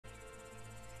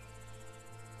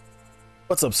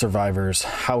What's up, survivors?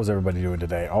 How's everybody doing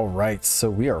today? All right, so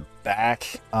we are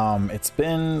back. It's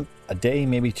been a day,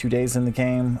 maybe 2 days in the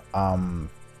game.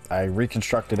 I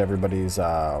reconstructed everybody's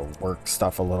work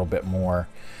stuff a little bit more,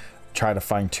 try to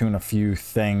fine tune a few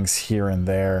things here and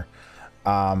there.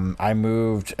 I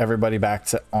moved everybody back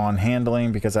to on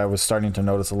handling because I was starting to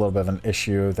notice a little bit of an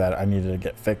issue that I needed to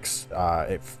get fixed.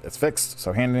 It's fixed,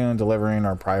 so handling and delivering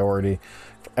are priority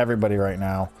for everybody right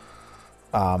now.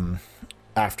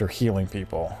 After healing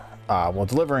people, well,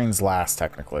 delivering's last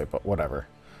technically, but whatever.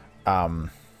 I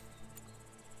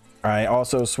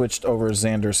also switched over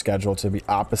Xander's schedule to be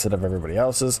opposite of everybody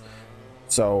else's,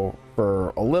 so for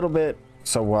a little bit,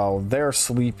 so while they're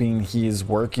sleeping, he's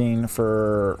working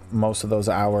for most of those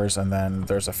hours, and then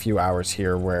there's a few hours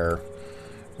here where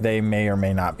they may or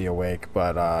may not be awake,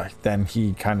 but then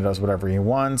he kind of does whatever he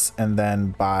wants, and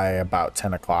then by about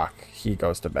 10 o'clock he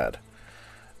goes to bed.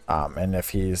 And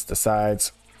if he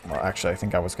decides, well, actually, I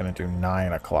think I was going to do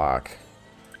 9 o'clock,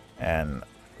 and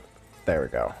there we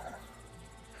go.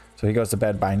 So he goes to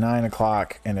bed by 9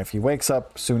 o'clock, and if he wakes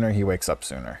up sooner, he wakes up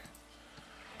sooner.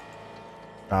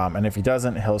 And if he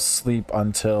doesn't, he'll sleep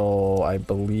until, I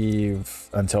believe,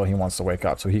 until he wants to wake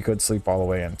up. So he could sleep all the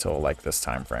way until like this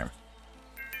time frame.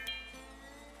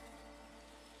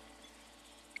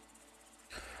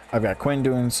 I've got Quinn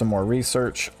doing some more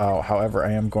research. However,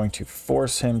 I am going to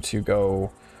force him to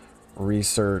go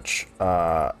research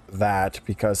that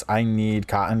because I need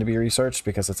cotton to be researched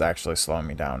because it's actually slowing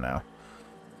me down now.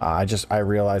 I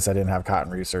realized I didn't have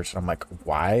cotton researched, and I'm like,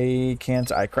 why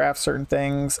can't I craft certain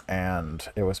things? And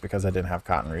it was because I didn't have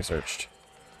cotton researched.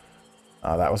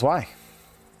 That was why.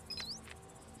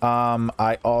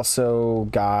 I also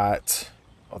got,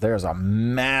 oh, there's a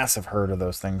massive herd of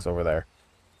those things over there.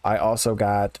 I also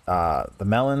got the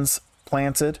melons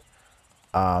planted.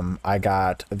 I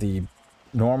got the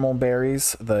normal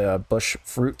berries, the bush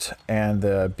fruit, and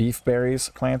the beef berries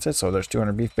planted. So there's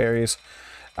 200 beef berries,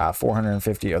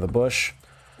 450 of the bush,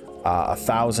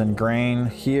 1,000 grain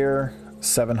here,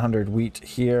 700 wheat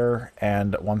here,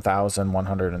 and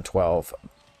 1,112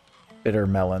 bitter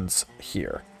melons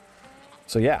here.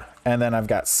 So yeah, and then I've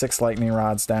got 6 lightning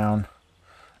rods down.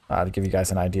 To give you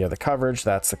guys an idea of the coverage,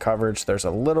 that's the coverage. There's a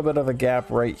little bit of a gap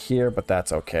right here, but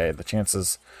that's okay. The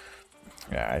chances,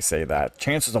 yeah, I say that.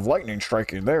 Chances of lightning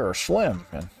striking there are slim,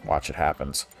 and watch it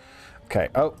happens. Okay,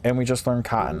 oh, and we just learned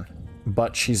cotton,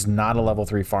 but she's not a level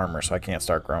 3 farmer, so I can't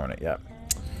start growing it yet.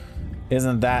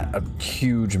 Isn't that a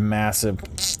huge, massive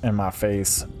in my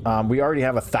face? We already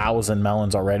have 1,000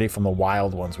 melons already from the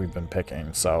wild ones we've been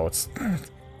picking, so it's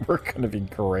we're gonna be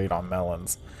great on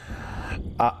melons.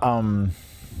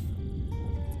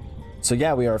 So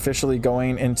yeah, we are officially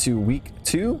going into week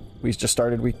 2. We just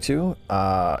started week 2.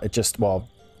 Well,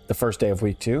 the first day of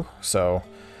week 2. So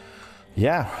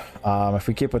yeah, if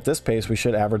we keep with this pace, we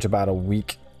should average about a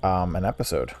week an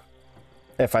episode.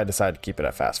 If I decide to keep it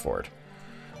at fast forward.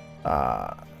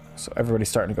 So everybody's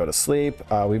starting to go to sleep.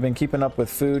 We've been keeping up with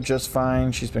food just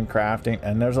fine. She's been crafting,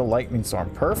 and there's a lightning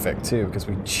storm. Perfect too, because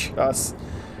we just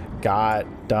got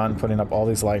done putting up all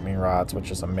these lightning rods, which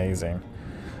is amazing.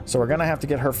 So we're gonna have to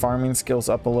get her farming skills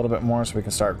up a little bit more so we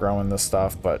can start growing this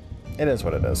stuff, but it is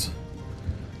what it is.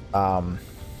 But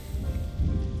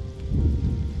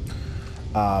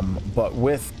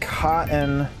with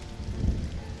cotton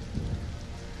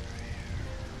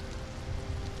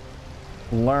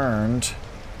learned,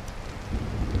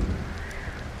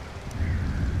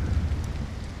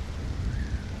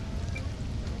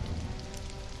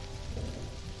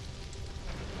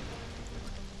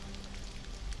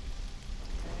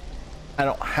 I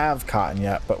don't have cotton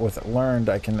yet, but with it learned,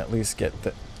 I can at least get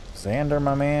the... Xander,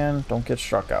 my man, don't get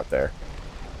struck out there.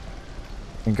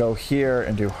 You can go here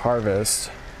and do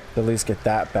harvest to at least get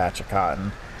that batch of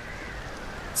cotton.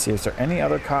 Let's see, is there any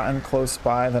other cotton close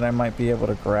by that I might be able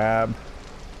to grab?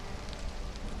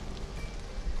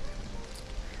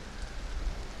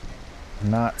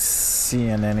 Not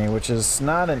seeing any, which is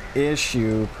not an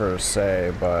issue per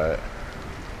se, but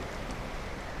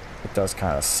it does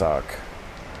kind of suck.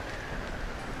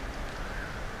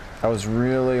 I was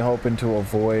really hoping to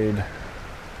avoid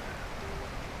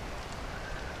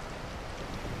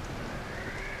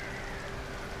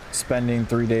spending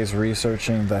 3 days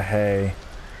researching the hay,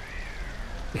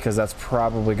 because that's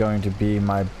probably going to be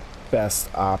my best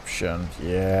option.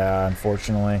 Yeah,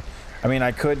 unfortunately. I mean,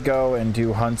 I could go and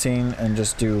do hunting and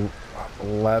just do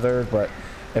leather, but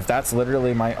if that's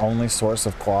literally my only source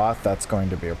of cloth, that's going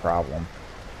to be a problem.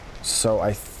 So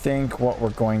I think what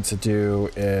we're going to do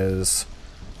is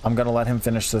I'm going to let him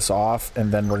finish this off,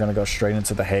 and then we're going to go straight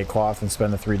into the hay cloth and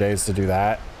spend the 3 days to do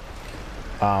that.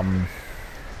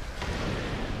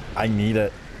 I need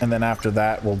it. And then after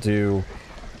that, we'll do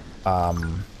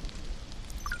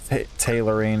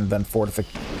tailoring, then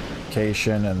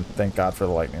fortification, and thank God for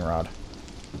the lightning rod.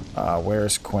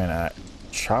 Where's Quinn at?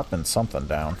 Chopping something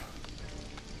down.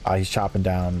 He's chopping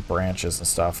down branches and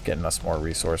stuff, getting us more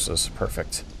resources.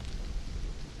 Perfect.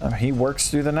 He works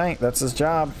through the night. That's his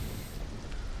job.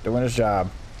 Doing his job.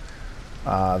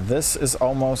 This is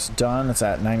almost done. It's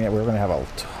at 98. We're going to have a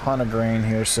ton of grain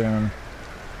here soon.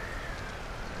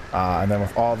 And then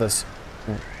with all this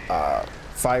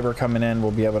fiber coming in,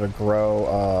 we'll be able to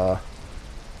grow.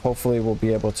 Hopefully we'll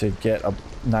be able to get a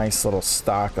nice little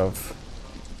stock of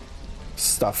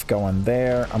stuff going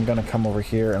there. I'm going to come over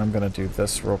here and I'm going to do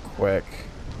this real quick.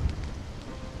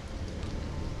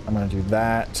 I'm going to do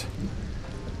that.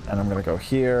 And I'm going to go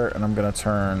here and I'm going to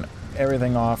turn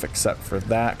everything off except for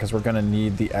that because we're going to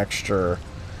need the extra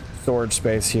storage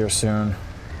space here soon.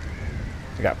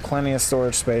 We got plenty of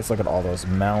storage space. Look at all those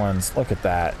melons. Look at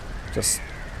that. Just,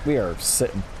 we are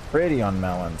sitting pretty on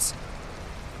melons.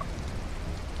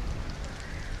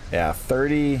 Yeah,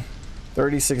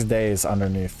 36 days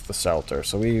underneath the shelter.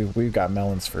 So we've got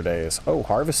melons for days. Oh,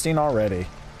 harvesting already.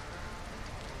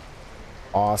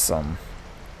 Awesome.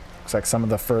 Looks like some of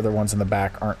the further ones in the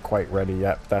back aren't quite ready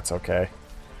yet. That's okay.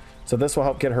 So this will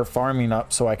help get her farming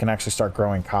up so I can actually start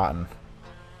growing cotton.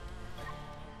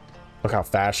 Look how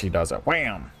fast she does it.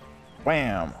 Wham!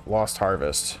 Wham! Lost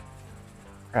harvest.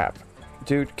 Crap.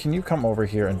 Dude, can you come over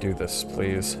here and do this,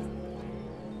 please?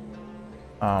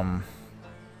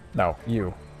 No,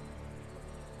 you.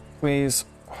 Please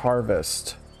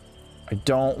harvest. I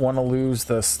don't want to lose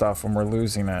this stuff when we're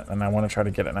losing it, and I want to try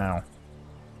to get it now.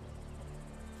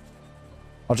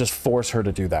 I'll just force her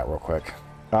to do that real quick.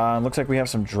 Looks like we have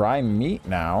some dry meat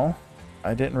now.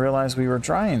 I didn't realize we were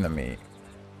drying the meat.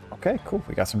 Okay, cool.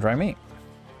 We got some dry meat.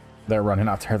 They're running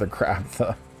out there to grab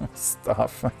the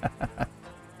stuff.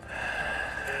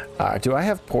 Do I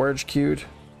have porridge queued?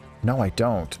 No, I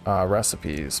don't.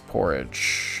 Recipes,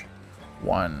 porridge,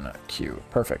 1 queue.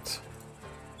 Perfect.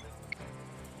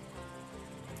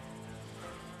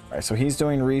 All right, so he's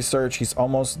doing research. He's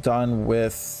almost done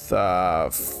with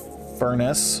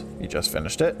furnace. He just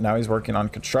finished it. Now he's working on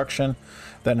construction.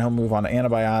 Then he'll move on to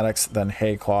antibiotics, then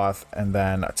hay cloth, and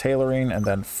then tailoring, and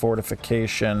then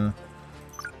fortification.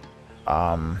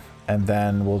 And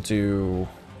then we'll do...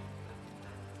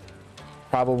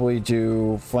 probably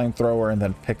do flamethrower, and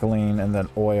then pickling, and then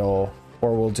oil.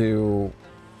 Or we'll do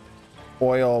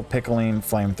oil, pickling,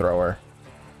 flamethrower.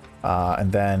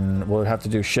 And then we'll have to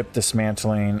do ship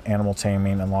dismantling, animal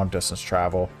taming, and long distance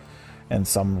travel in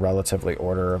some relatively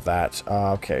order of that.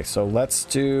 Okay, so let's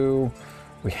do...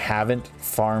 We haven't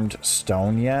farmed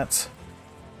stone yet.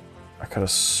 I could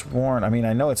have sworn... I mean,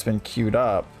 I know it's been queued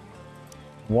up.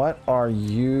 What are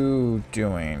you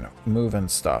doing? Moving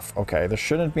stuff. Okay, there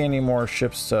shouldn't be any more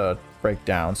ships to break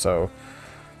down, so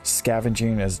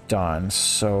scavenging is done.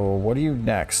 So what are you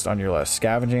next on your list?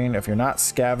 Scavenging. If you're not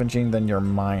scavenging, then you're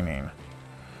mining.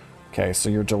 Okay, so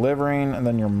you're delivering and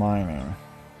then you're mining.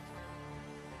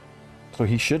 So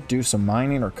he should do some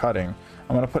mining or cutting.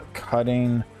 I'm going to put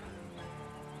cutting.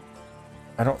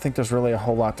 I don't think there's really a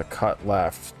whole lot to cut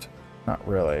left. Not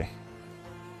really.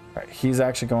 All right, he's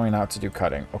actually going out to do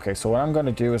cutting. Okay, so what I'm going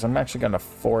to do is I'm actually going to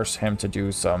force him to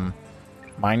do some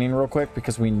mining real quick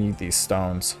because we need these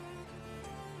stones.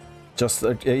 Just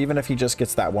even if he just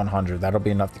gets that 100, that'll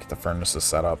be enough to get the furnaces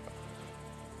set up.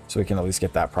 So we can at least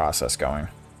get that process going.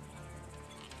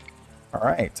 All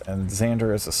right, and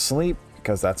Xander is asleep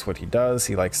because that's what he does.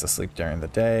 He likes to sleep during the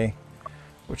day,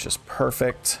 which is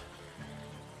perfect.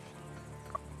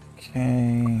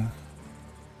 Okay.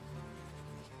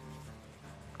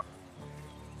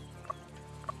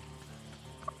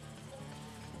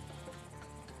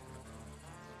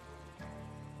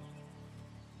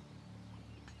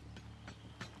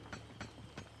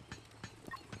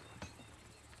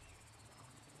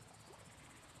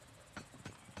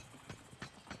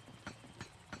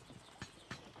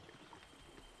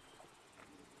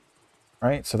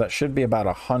 Right, so that should be about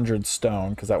 100 stone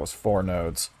because that was 4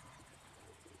 nodes.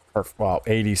 Or, well,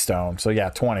 80 stone. So yeah,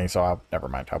 20. So never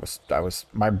mind.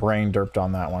 My brain derped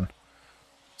on that one.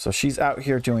 So she's out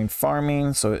here doing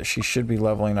farming. So she should be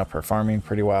leveling up her farming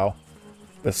pretty well.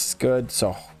 This is good.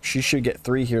 So she should get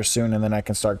 3 here soon, and then I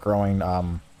can start growing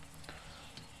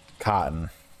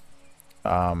cotton.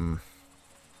 So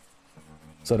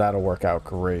that'll work out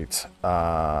great.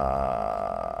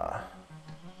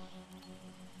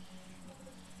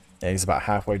 Yeah, he's about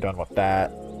halfway done with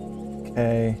that.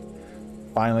 Okay.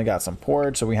 Finally got some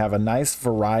porridge, so we have a nice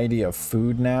variety of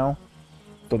food now.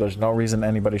 So there's no reason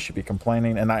anybody should be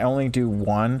complaining. And I only do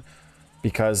 1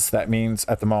 because that means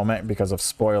at the moment, because of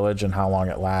spoilage and how long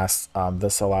it lasts,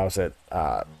 this allows it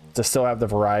to still have the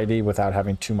variety without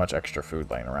having too much extra food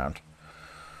laying around.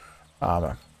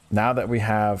 Now that we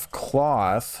have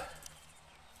cloth,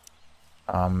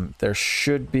 there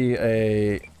should be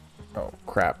a... Oh,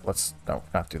 crap. Let's... No,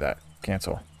 not do that.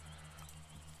 Cancel.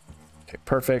 Okay,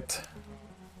 perfect.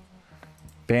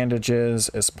 Bandages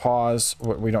is pause.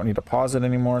 We don't need to pause it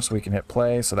anymore, so we can hit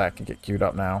play, so that can get queued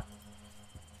up now.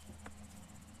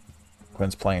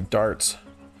 Quinn's playing darts.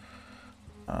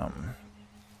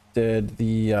 Did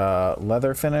the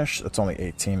leather finish? It's only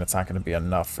 18. It's not going to be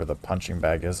enough for the punching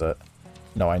bag, is it?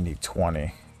 No, I need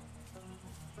 20.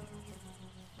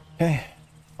 Okay.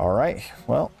 All right.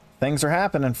 Well, things are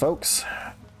happening, folks.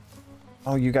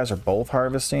 Oh, you guys are both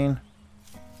harvesting?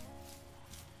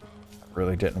 I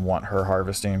really didn't want her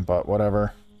harvesting, but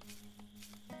whatever.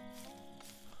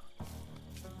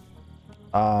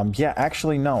 Yeah,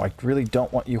 actually, no. I really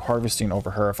don't want you harvesting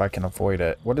over her if I can avoid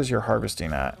it. What is your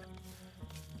harvesting at?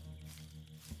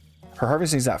 Her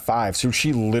harvesting's at 5, so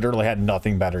she literally had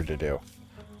nothing better to do.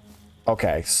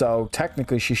 Okay, so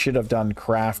technically she should have done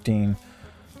crafting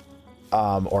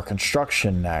or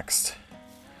construction next.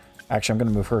 Actually, I'm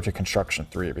going to move her to construction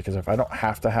 3 because if I don't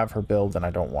have to have her build, then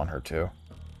I don't want her to.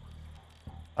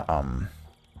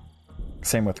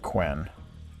 Same with Quinn.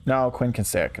 No, Quinn can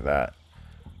stay at that.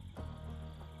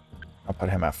 I'll put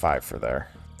him at 5 for there.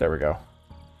 There we go.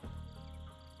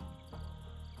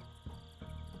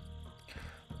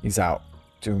 He's out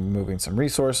moving some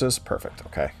resources. Perfect.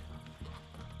 Okay.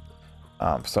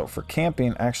 So for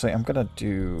camping, actually, I'm going to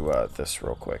do this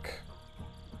real quick.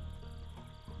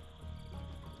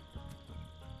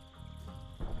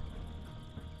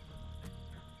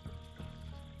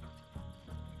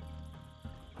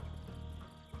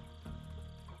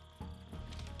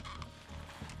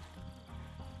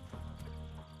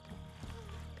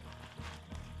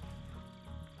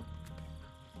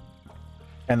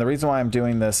 And the reason why I'm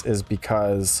doing this is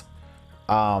because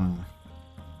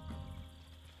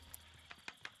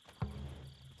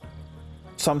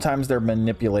sometimes their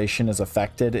manipulation is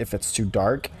affected if it's too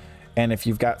dark. And if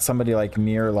you've got somebody like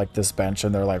near like this bench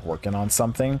and they're like working on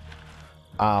something,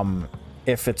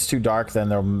 if it's too dark,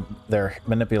 then their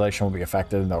manipulation will be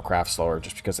affected and they'll craft slower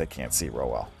just because they can't see real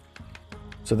well.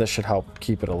 So this should help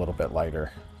keep it a little bit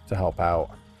lighter to help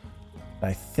out.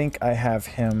 I think I have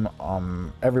him,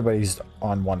 everybody's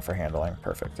on 1 for handling.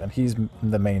 Perfect. And he's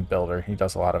the main builder. He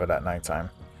does a lot of it at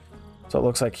nighttime. So it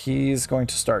looks like he's going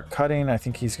to start cutting. I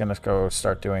think he's going to go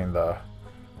start doing the...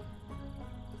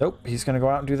 Nope, he's going to go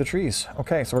out and do the trees.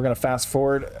 Okay, so we're going to fast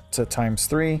forward to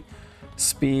 ×3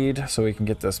 speed so we can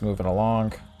get this moving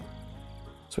along.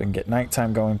 So we can get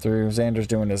nighttime going through. Xander's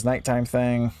doing his nighttime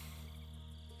thing.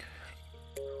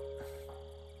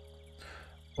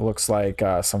 Looks like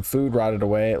some food rotted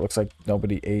away. It looks like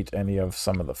nobody ate any of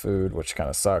some of the food, which kind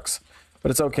of sucks. But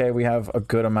it's okay. We have a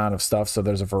good amount of stuff, so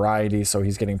there's a variety. So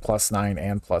he's getting +9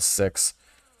 and +6,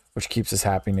 which keeps his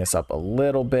happiness up a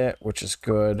little bit, which is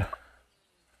good.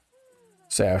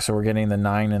 So yeah, so we're getting the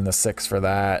 9 and the 6 for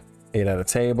that. 8 at a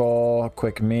table,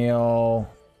 quick meal,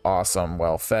 awesome,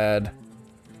 well fed.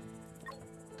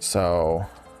 So...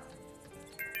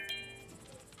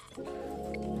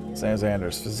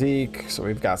 Xander's physique. So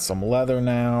we've got some leather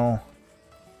now.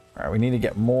 All right, we need to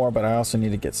get more, but I also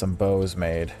need to get some bows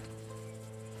made.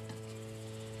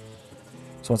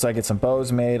 So once I get some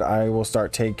bows made, I will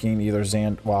start taking either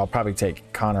well, I'll probably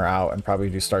take Connor out and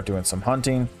probably start doing some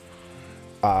hunting.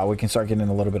 We can start getting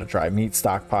a little bit of dry meat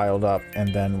stockpiled up,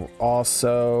 and then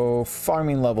also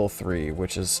farming level 3,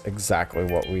 which is exactly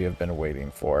what we have been waiting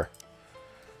for.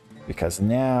 Because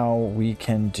now we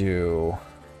can do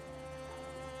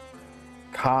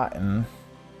cotton,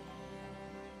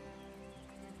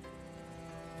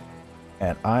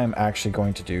 and I'm actually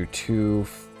going to do 2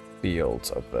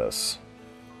 fields of this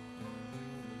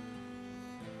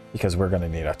because we're going to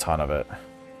need a ton of it.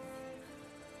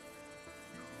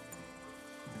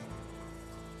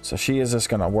 So she is just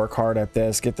going to work hard at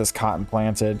this, get this cotton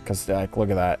planted, because like, look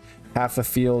at that, half the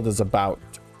field is about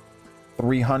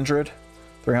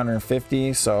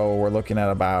 350, so we're looking at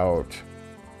about,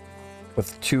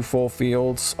 with 2 full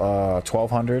fields,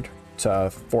 1,200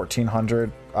 to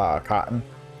 1,400 cotton.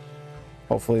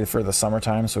 Hopefully for the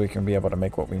summertime so we can be able to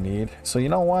make what we need. So you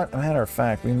know what? Matter of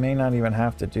fact, we may not even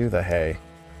have to do the hay.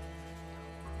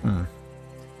 You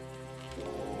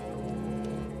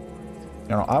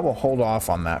know, I will hold off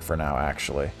on that for now,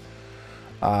 actually.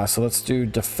 So let's do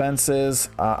defenses.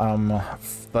 When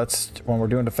we're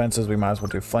doing defenses, we might as well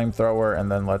do flamethrower, and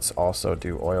then let's also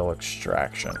do oil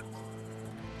extraction.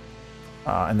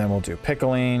 And then we'll do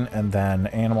pickling, and then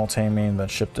animal taming, then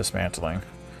ship dismantling,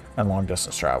 and long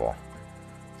distance travel.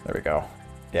 There we go.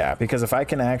 Yeah, because if I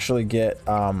can actually get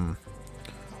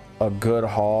a good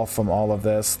haul from all of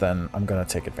this, then I'm going to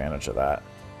take advantage of that.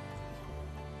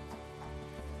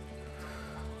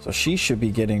 So she should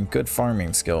be getting good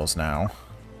farming skills now.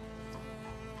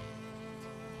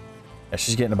 Yeah,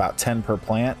 she's getting about 10 per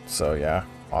plant, so yeah,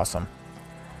 awesome.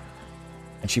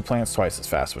 And she plants twice as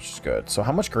fast, which is good. So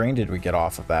how much grain did we get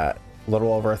off of that? A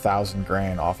little over 1,000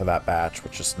 grain off of that batch,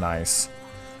 which is nice.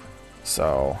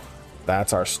 So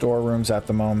that's our storerooms at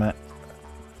the moment.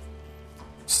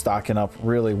 Stocking up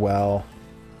really well.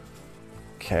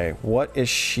 Okay, what is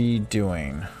she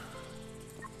doing?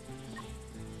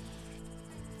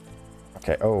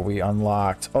 Okay, oh, we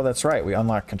unlocked... Oh, that's right, we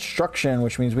unlocked construction,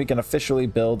 which means we can officially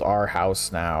build our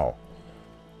house now.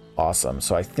 Awesome.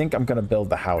 So I think I'm going to build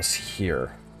the house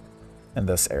here in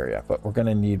this area, but we're going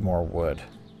to need more wood.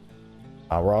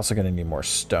 We're also going to need more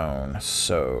stone.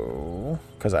 So,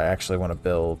 because I actually want to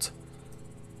build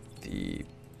the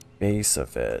base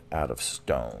of it out of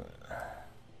stone.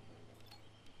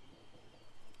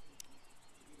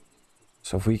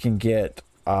 So if we can get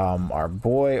our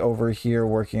boy over here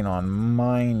working on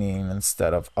mining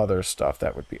instead of other stuff,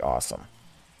 that would be awesome.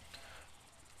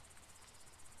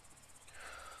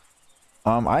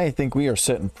 I think we are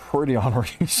sitting pretty on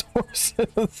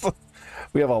resources.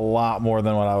 We have a lot more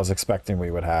than what I was expecting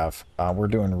we would have. We're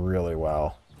doing really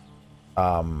well.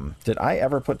 Did I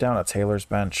ever put down a tailor's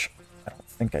bench? I don't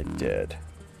think I did.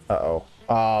 Uh-oh.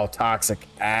 Oh, toxic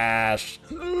ash.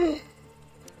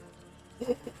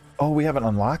 Oh, we haven't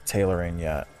unlocked tailoring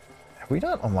yet. Have we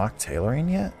not unlocked tailoring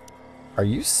yet? Are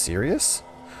you serious?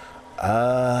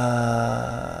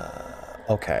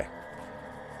 Okay.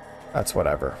 That's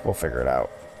whatever. We'll figure it out.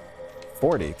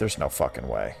 40? There's no fucking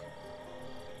way.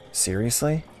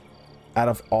 Seriously? Out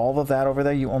of all of that over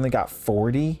there, you only got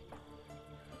 40?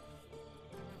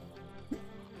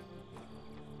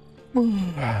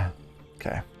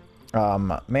 Okay.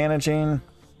 Managing.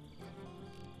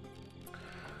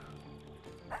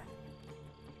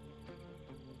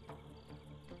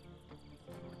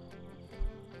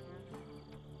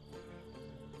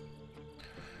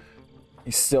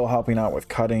 He's still helping out with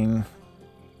cutting.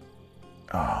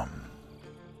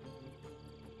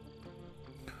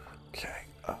 Okay.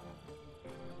 I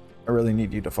really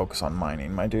need you to focus on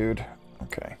mining, my dude.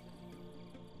 Okay.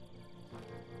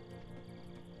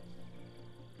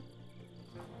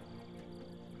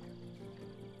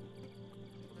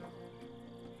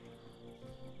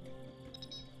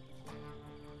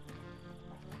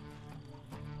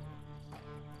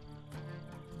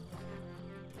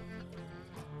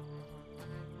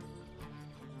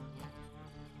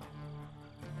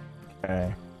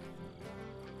 Okay.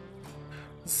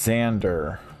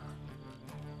 Xander.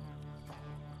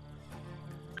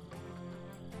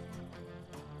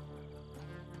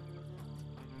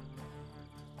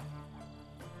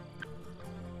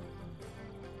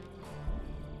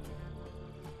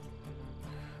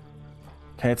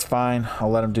 Okay, it's fine. I'll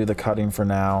let him do the cutting for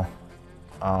now.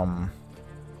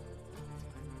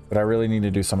 But I really need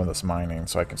to do some of this mining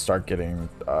so I can start getting,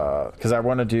 because I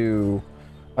want to do,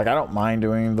 like, I don't mind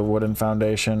doing the wooden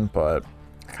foundation, but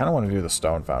I kind of want to do the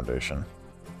stone foundation.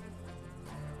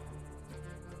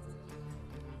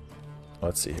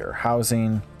 Let's see here.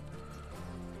 Housing.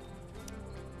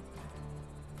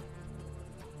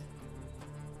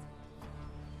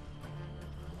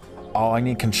 Oh, I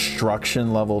need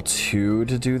construction level 2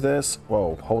 to do this?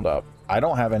 Whoa, hold up. I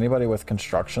don't have anybody with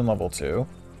construction level 2.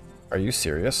 Are you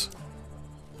serious?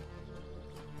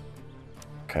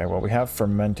 Okay, well, we have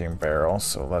fermenting barrel,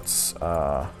 so let's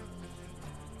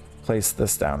place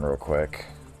this down real quick.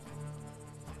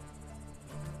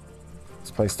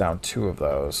 Let's place down 2 of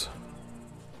those.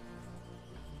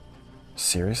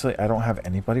 Seriously? I don't have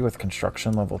anybody with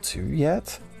construction level 2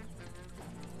 yet?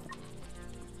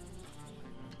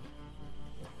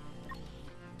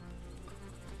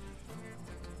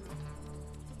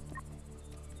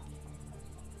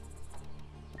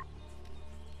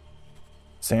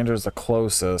 Sandra's the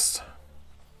closest.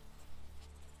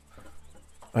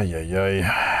 Ay, ay, ay.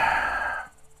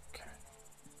 Okay.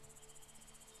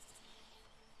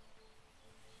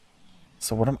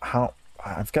 So what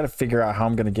I've got to figure out how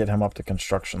I'm going to get him up to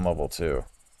construction level 2.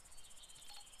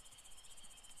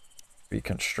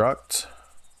 Reconstruct.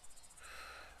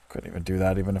 Couldn't even do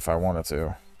that even if I wanted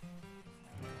to.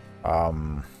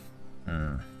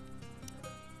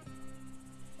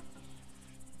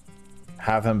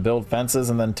 Have him build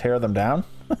fences and then tear them down?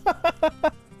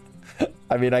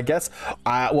 I mean, I guess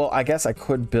I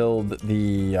could build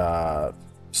the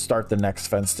start the next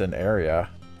fenced-in area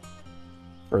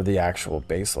for the actual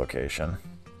base location.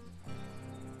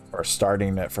 Or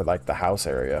starting it for, like, the house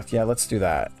area. Yeah, let's do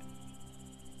that.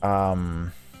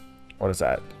 What is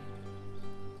that?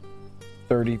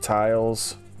 30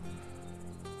 tiles.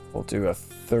 We'll do a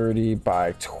 30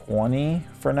 by 20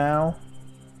 for now.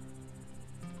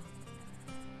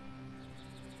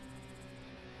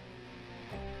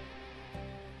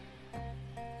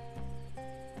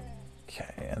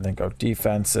 Okay, and then go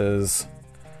defenses.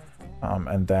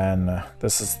 And then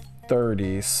this is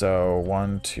 30, so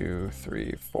 1, 2,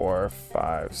 3, 4,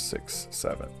 5, 6,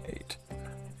 7, 8,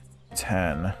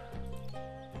 10.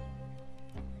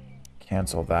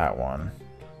 Cancel that one.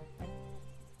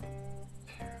 2,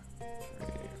 3,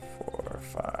 4,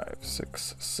 5,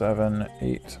 6, 7,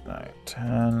 8, 9,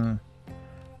 10.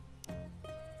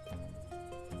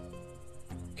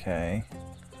 Okay.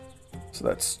 So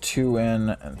that's 2 in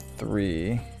and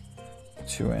 3.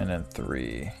 2 in and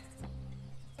 3.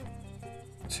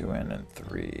 2 in and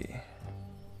 3.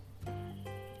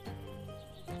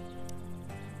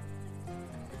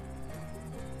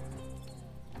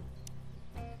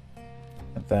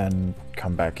 And then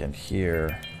come back in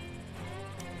here.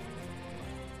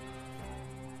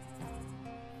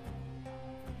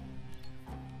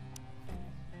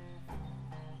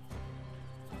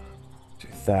 Do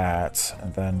that,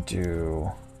 and then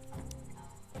do...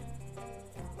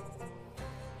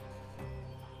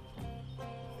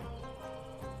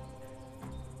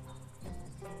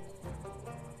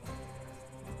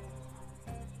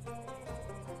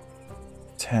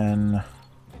 $10.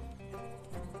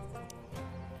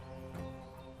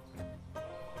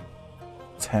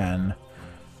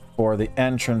 For the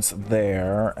entrance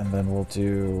there, and then we'll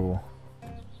do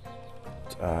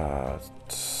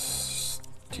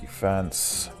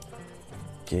defense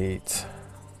gate.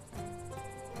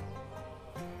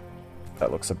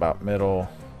 That looks about middle.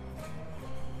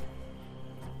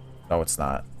 No, it's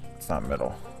not. It's not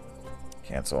middle.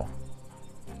 Cancel.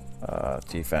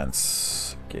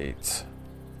 Defense gate.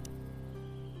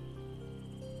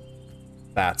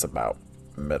 That's about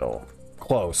middle.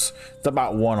 Close. It's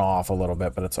about one off a little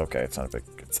bit, but it's okay. It's not a big.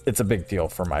 It's a big deal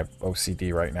for my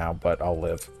OCD right now, but I'll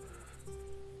live.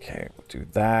 Okay, we'll do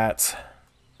that,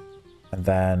 and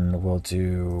then we'll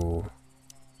do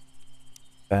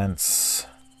fence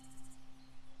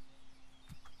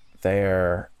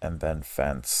there, and then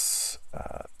fence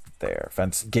there.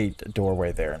 Fence gate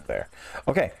doorway there and there.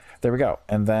 Okay, there we go.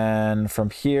 And then from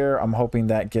here, I'm hoping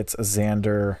that gets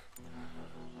Xander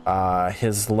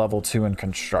his level 2 in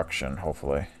construction,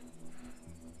 hopefully.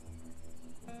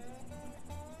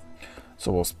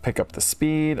 So we'll pick up the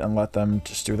speed and let them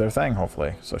just do their thing,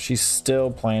 hopefully. So she's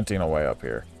still planting away up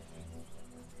here.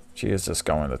 She is just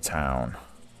going to town.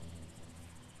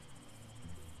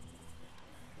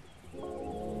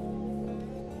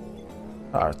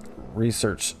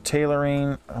 Research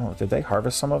tailoring. Oh, did they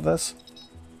harvest some of this?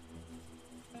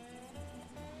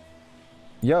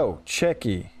 Yo,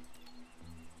 Chicky.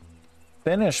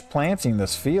 Finish planting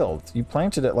this field. You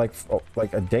planted it like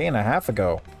a day and a half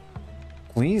ago.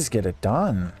 Please get it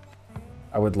done.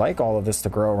 I would like all of this to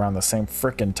grow around the same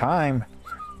frickin' time.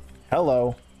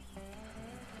 Hello.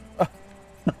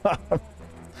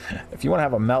 If you want to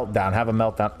have a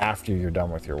meltdown after you're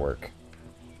done with your work.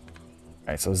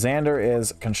 Alright, so Xander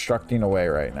is constructing away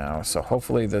right now. So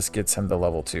hopefully this gets him to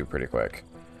level 2 pretty quick.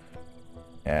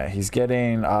 Yeah, he's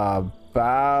getting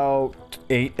about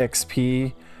 8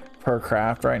 XP per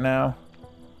craft right now.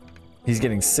 He's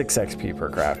getting 6 XP per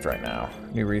craft right now.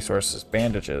 New resources,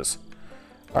 bandages.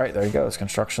 All right, there he goes.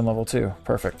 Construction level 2.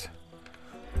 Perfect.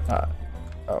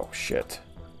 Oh, shit.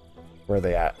 Where are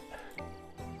they at?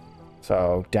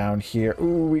 So down here.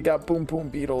 Ooh, we got boom boom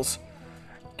beetles.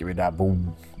 Give me that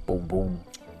boom. Boom boom.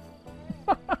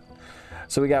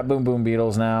 So we got boom boom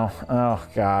beetles now. Oh,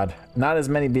 God. Not as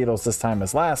many beetles this time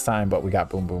as last time, but we got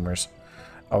boom boomers.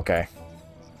 Okay.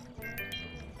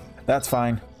 That's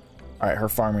fine. All right, her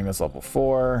farming is level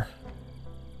 4.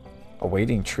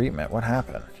 Awaiting treatment. What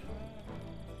happened?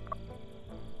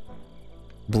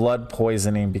 Blood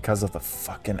poisoning because of the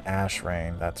fucking ash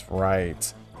rain. That's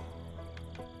right.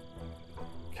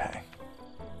 Okay.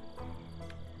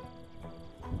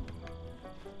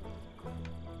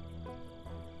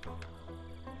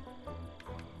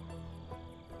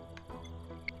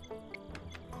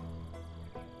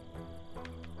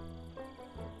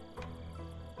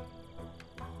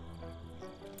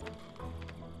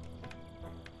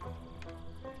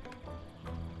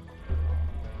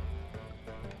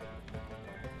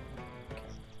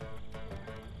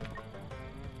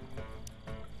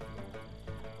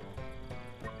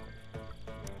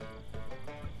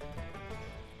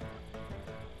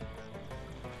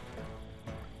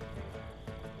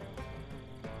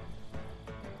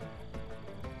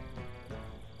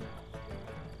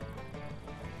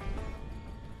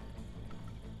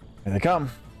 Here they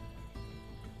come.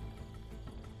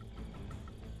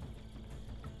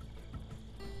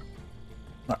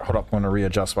 Hold up, I'm going to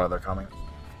readjust while they're coming.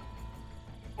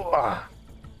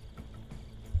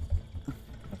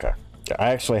 Okay. Yeah,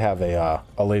 I actually have a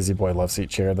lazy boy love seat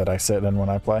chair that I sit in when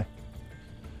I play.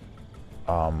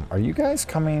 Are you guys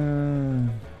coming?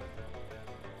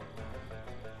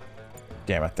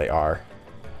 Damn it, they are.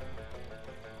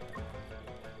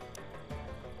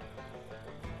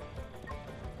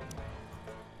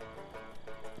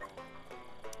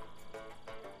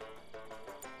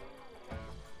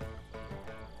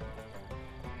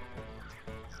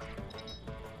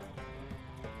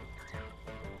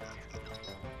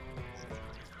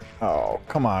 Oh,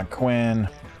 come on, Quinn.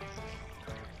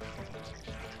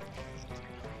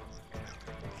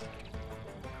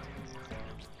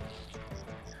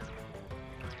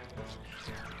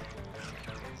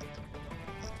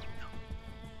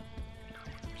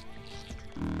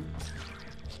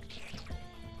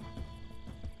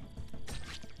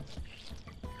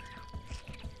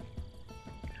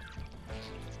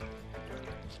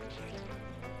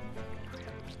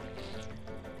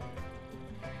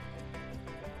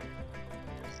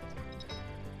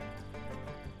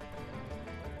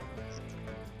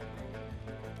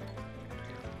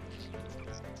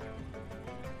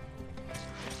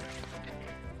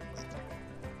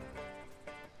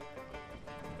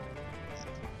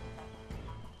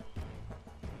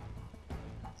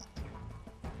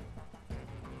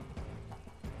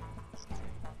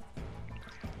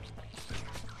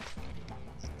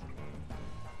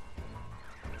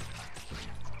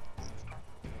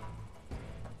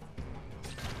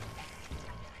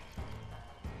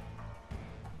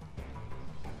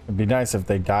 It'd be nice if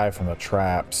they die from the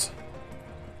traps.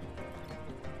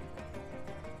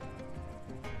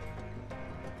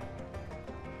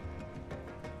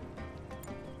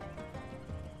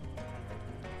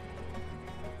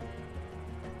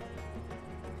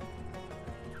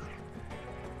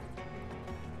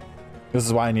 This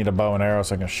is why I need a bow and arrow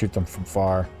so I can shoot them from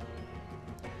far.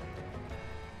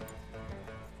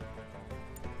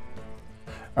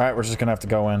 Alright, we're just gonna have to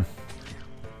go in.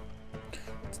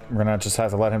 We're gonna just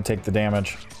have to let him take the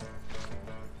damage.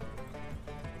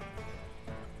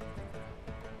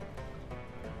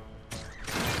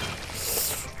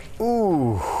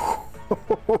 Ooh.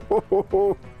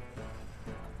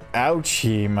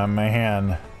 Ouchie, my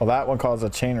man. Well, that one caused a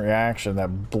chain reaction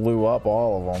that blew up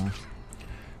all of them.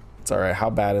 It's alright. How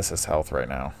bad is his health right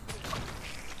now?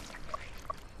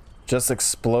 Just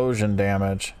explosion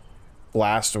damage.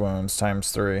 Blast wounds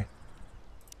times 3.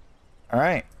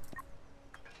 Alright.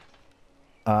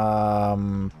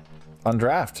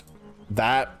 Undraft.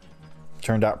 That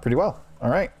turned out pretty well.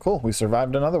 Alright, cool. We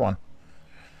survived another one.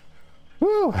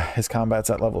 Woo! His combat's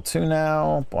at level 2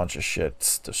 now. Bunch of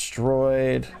shit's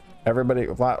destroyed. Everybody...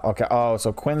 Okay. Oh,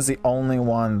 so Quinn's the only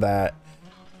one that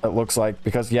it looks like...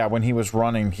 Because, yeah, when he was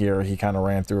running here, he kind of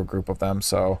ran through a group of them,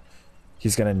 so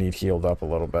he's going to need healed up a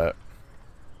little bit.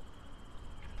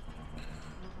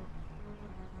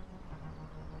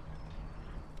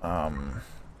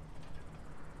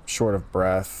 Short of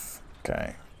breath.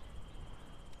 Okay.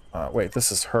 Wait,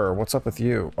 this is her. What's up with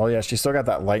you? Oh, yeah, she still got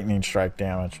that lightning strike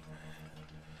damage.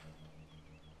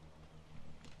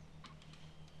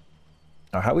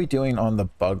 How are we doing on the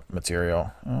bug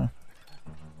material?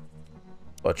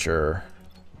 Butcher.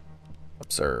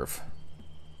 Observe.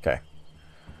 Okay.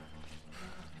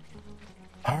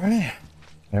 All right.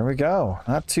 There we go.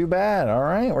 Not too bad. All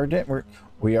right.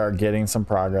 We are getting some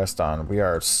progress done. We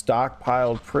are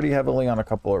stockpiled pretty heavily on a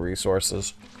couple of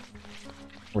resources.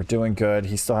 We're doing good.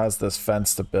 He still has this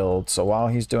fence to build. So while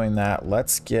he's doing that,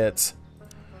 let's get...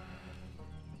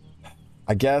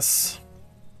 I guess...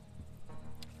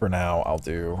 For now, I'll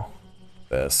do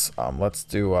this. Let's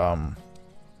do... I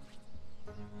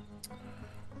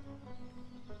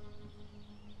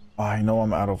know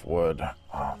I'm out of wood.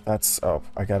 Oh, that's... Oh,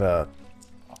 I gotta...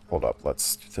 Hold up,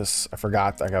 let's do this. I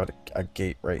forgot I got a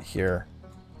gate right here.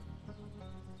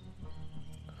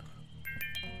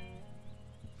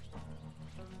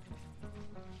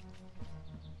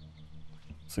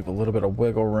 Let's leave a little bit of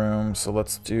wiggle room. So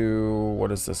let's do, what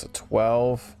is this, a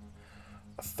 12?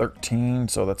 A 13,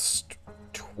 so that's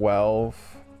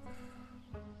 12.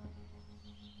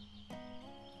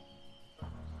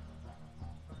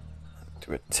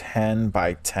 Do a 10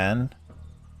 by 10.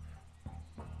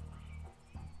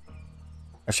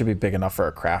 That should be big enough for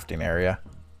a crafting area.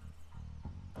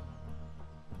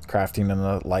 Crafting in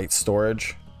the light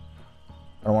storage.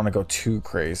 I don't want to go too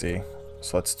crazy.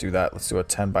 So let's do that. Let's do a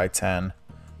 10 by 10.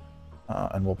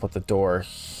 And we'll put the door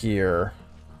here.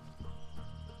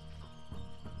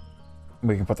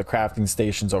 We can put the crafting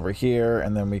stations over here,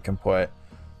 and then we can put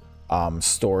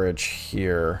storage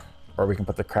here, or we can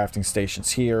put the crafting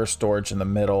stations here, storage in the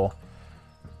middle,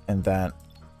 and then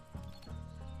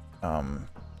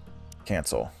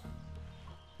cancel.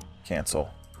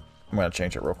 I'm gonna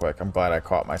change it real quick. I'm glad I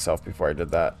caught myself before I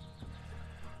did that.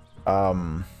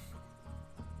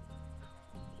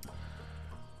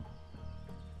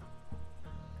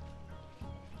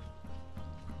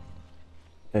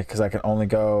 Because I can only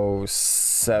go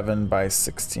 7 by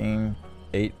 16,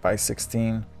 8 by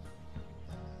 16,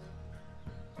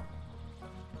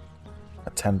 a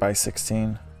 10 by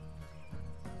 16.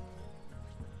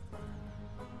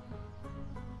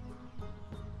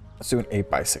 Let's do an 8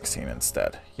 by 16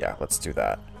 instead. Yeah, let's do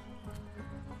that.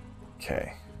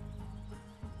 Okay.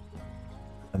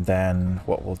 And then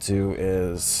what we'll do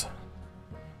is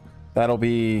that'll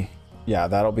be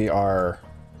our,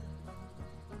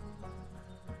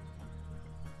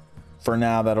 for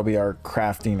now, that'll be our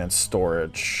crafting and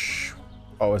storage.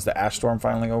 Oh, is the ash storm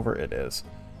finally over? It is.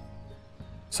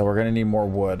 So we're gonna need more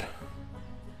wood.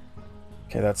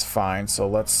 Okay, that's fine. So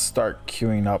let's start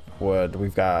queuing up wood.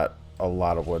 We've got a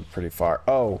lot of wood pretty far.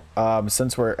 Oh,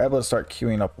 since we're able to start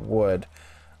queuing up wood,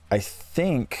 I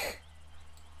think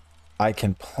I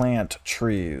can plant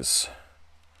trees.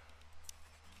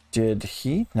 Did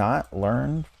he not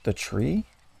learn the tree?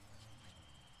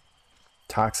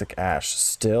 Toxic ash.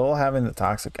 Still having the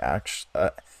toxic ash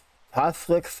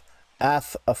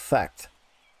effect.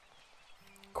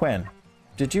 Quinn,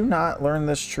 did you not learn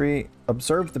this tree?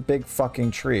 Observe the big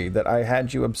fucking tree that I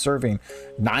had you observing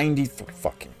 93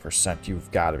 fucking %.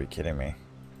 You've got to be kidding me.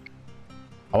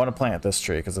 I want to plant this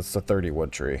tree because it's the 30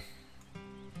 wood tree.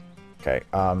 Okay,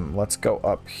 let's go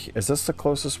up here. Is this the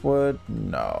closest wood?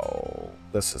 No,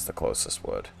 this is the closest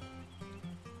wood.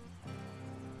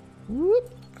 Whoop.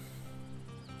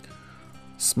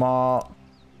 Small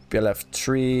BLF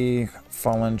tree,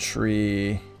 fallen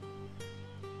tree.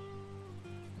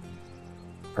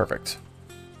 Perfect.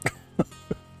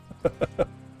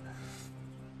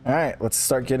 All right, let's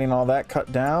start getting all that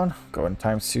cut down. Go in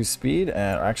 ×2 speed,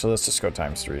 and actually let's just go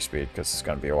 ×3 speed because it's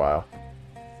gonna be a while.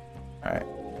 All right,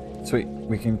 sweet.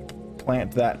 We can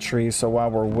plant that tree. So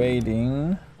while we're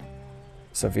waiting,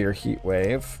 severe heat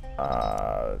wave.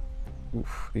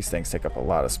 These things take up a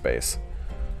lot of space.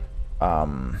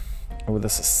 Oh,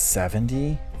 this is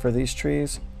 70 for these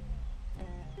trees.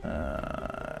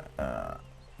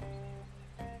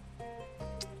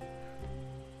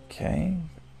 Okay.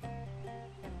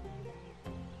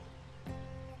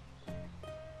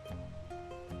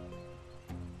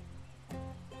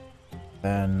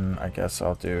 Then I guess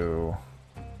I'll do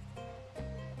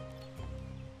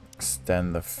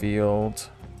extend the field.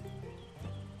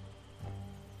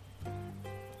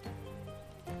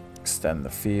 Extend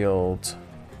the field.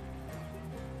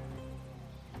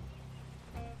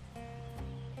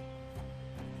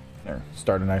 There,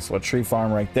 start a nice little tree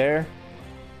farm right there.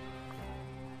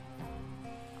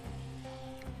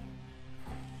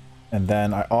 And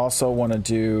then I also want to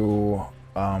do,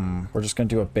 we're just going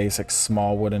to do a basic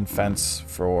small wooden fence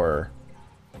for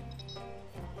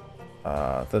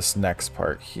this next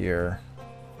part here.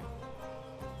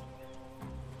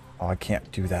 Oh, I can't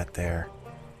do that there.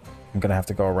 I'm going to have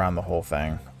to go around the whole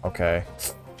thing. Okay.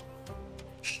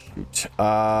 Shoot.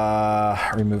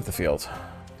 Remove the field.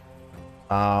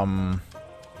 I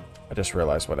just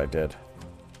realized what I did.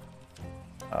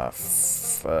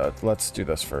 Let's do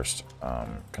this first.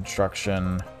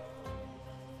 Construction.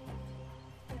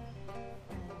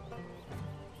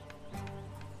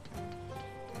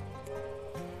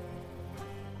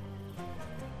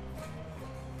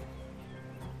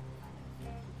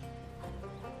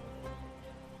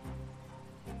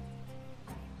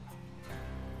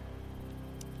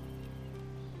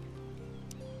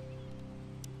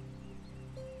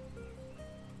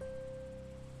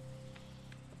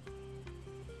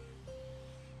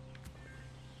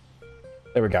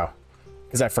 There we go.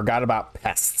 Because I forgot about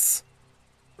pests.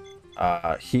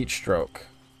 Heat stroke.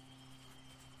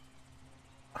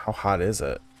 How hot is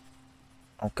it?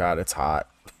 Oh god, it's hot.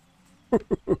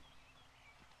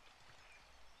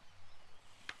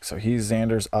 So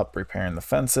Xander's up repairing the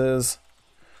fences.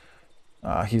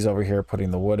 He's over here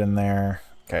putting the wood in there.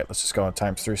 Okay, let's just go at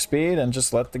 ×3 speed and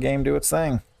just let the game do its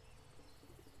thing.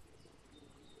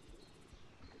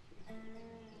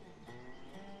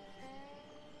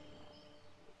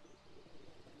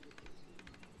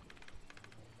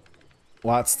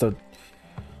 Lots to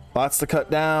cut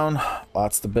down,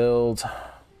 lots to build,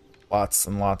 lots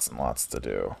and lots and lots to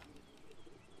do.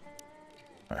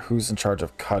 All right, who's in charge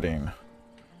of cutting?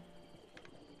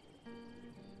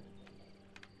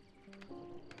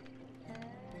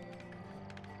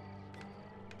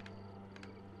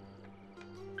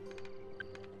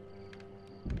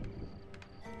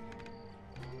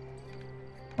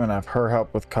 gonna have her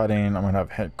help with cutting. I'm gonna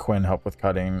have Quinn help with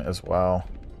cutting as well.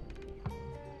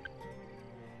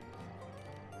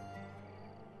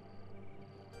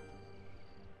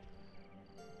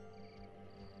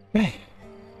 Okay.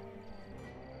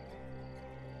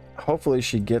 Hopefully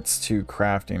she gets to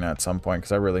crafting at some point,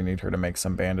 because I really need her to make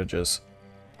some bandages.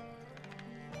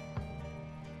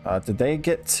 Did they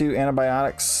get to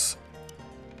antibiotics?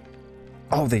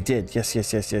 Oh, they did. Yes,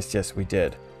 yes, yes, yes, yes, we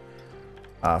did.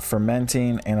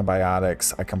 Fermenting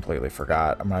antibiotics. I completely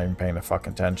forgot. I'm not even paying the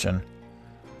fucking attention.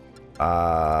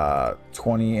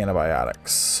 20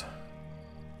 antibiotics.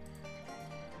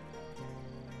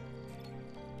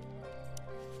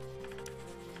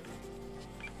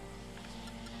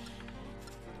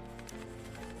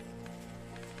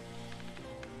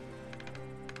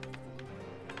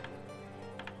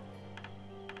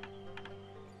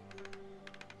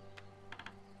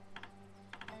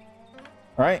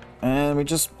 All right, and we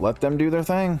just let them do their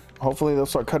thing. Hopefully they'll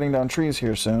start cutting down trees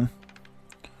here soon.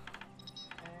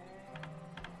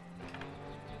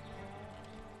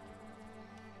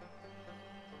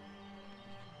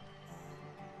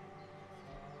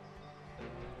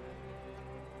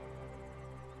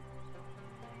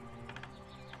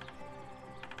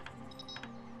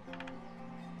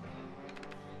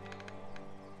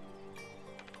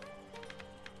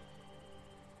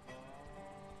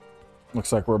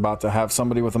 Looks like we're about to have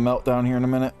somebody with a meltdown here in a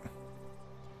minute.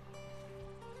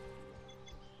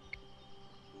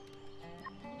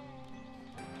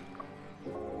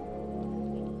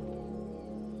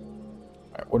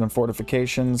 Alright, wooden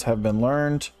fortifications have been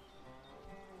learned.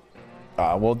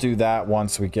 We'll do that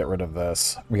once we get rid of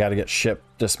this. We got to get ship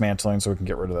dismantling so we can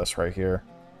get rid of this right here.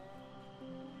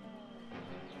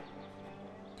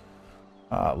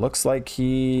 Looks like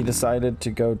he decided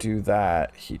to go do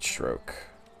that heat stroke.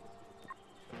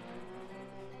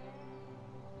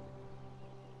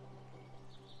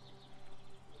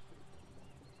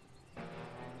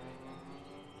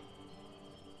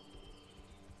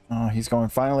 Oh, he's going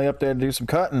finally up there to do some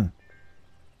cutting.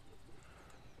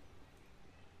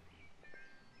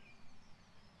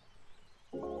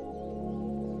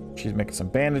 She's making some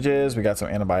bandages. We got some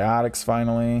antibiotics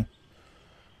finally.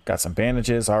 Got some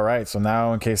bandages. All right, so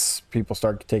now in case people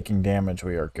start taking damage,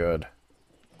 we are good.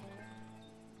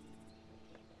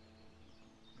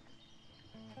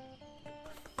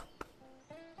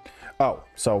 Oh,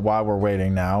 so while we're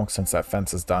waiting now, since that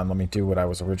fence is done, let me do what I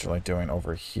was originally doing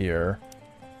over here.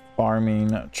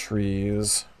 Farming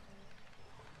trees.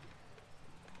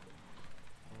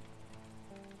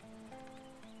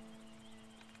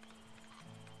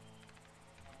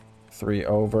 Three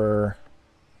over.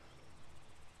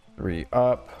 3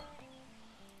 up.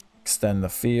 Extend the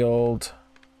field.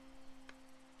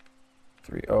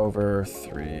 3 over,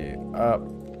 3 up.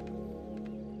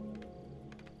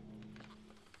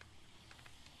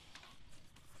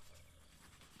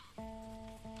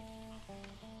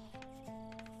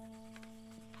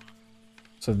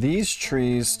 So these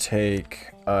trees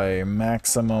take a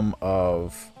maximum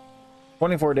of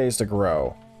 24 days to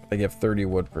grow. They give 30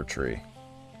 wood per tree.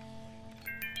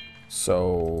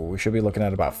 So we should be looking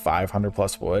at about 500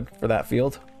 plus wood for that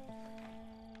field.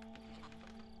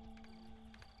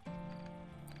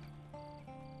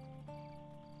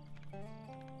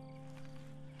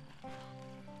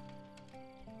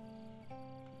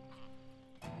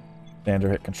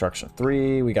 Standard hit construction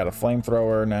 3. We got a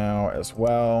flamethrower now as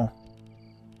well.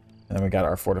 And then we got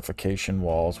our fortification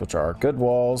walls, which are our good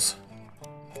walls.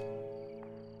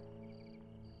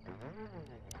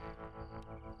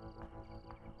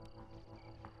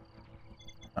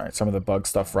 Alright, some of the bug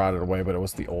stuff rotted away, but it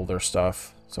was the older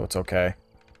stuff, so it's okay.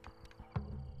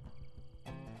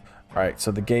 Alright,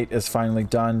 so the gate is finally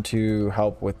done to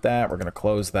help with that. We're going to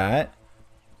close that.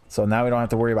 So now we don't have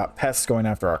to worry about pests going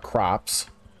after our crops.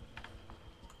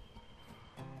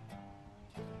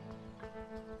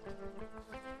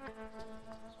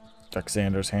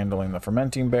 Alexander's handling the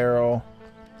fermenting barrel.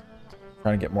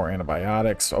 Trying to get more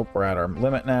antibiotics. Oh, we're at our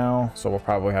limit now, so we'll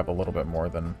probably have a little bit more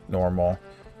than normal.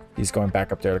 He's going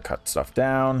back up there to cut stuff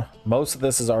down. Most of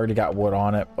this has already got wood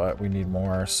on it, but we need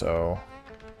more, so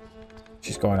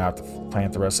she's going out to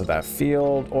plant the rest of that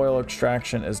field. Oil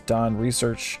extraction is done.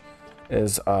 Research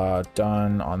is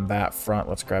done on that front.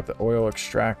 Let's grab the oil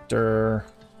extractor.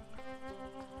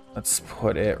 Let's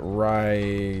put it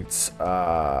right...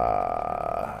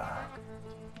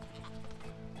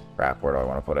 crap, where do I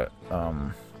want to put it?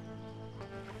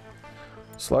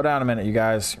 Slow down a minute, you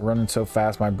guys. You're running so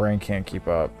fast, my brain can't keep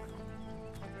up.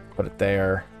 Put it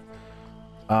there.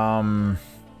 Trying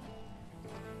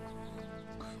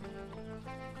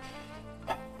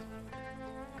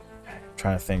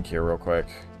to think here real quick.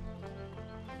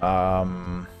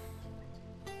 Did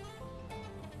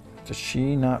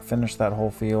she not finish that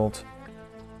whole field?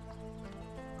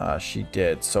 She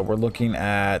did. So we're looking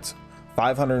at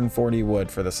 540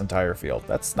 wood for this entire field.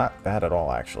 That's not bad at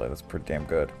all, actually. That's pretty damn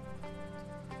good.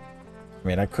 I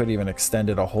mean, I could even extend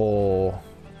it a little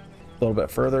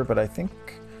bit further, but I think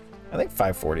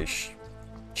 540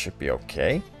 should be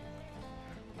okay.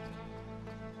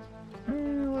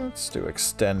 Let's do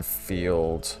extend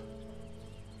field.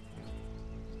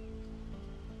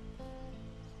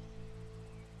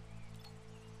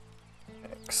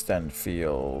 Extend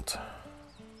field.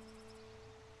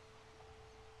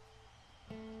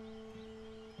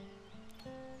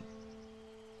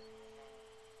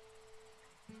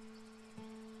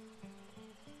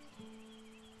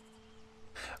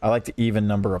 I like the even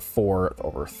number of 4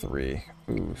 over 3.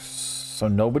 Ooh, so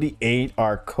nobody ate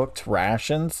our cooked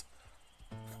rations?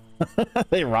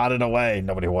 They rotted away.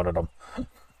 Nobody wanted them.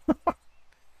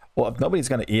 Well, if nobody's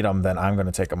going to eat them, then I'm going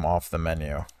to take them off the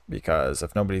menu. Because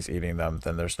if nobody's eating them,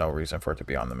 then there's no reason for it to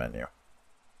be on the menu.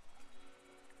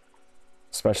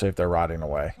 Especially if they're rotting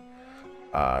away.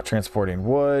 Transporting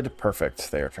wood. Perfect.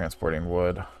 They are transporting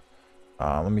wood.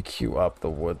 Let me queue up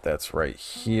the wood that's right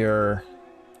here.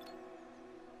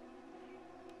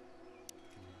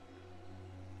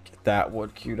 Get that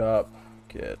wood queued up.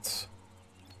 Get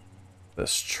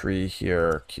this tree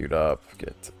here queued up.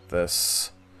 Get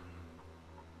these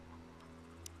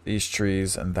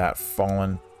trees and that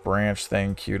fallen branch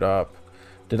thing queued up.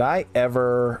 Did I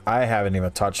ever... I haven't even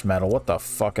touched metal. What the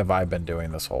fuck have I been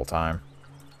doing this whole time?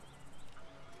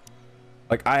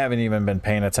 Like, I haven't even been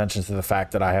paying attention to the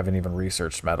fact that I haven't even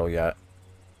researched metal yet.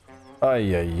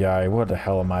 Ay, what the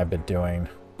hell am I been doing?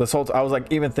 This whole... I was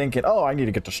like even thinking, oh, I need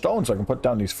to get the stone so I can put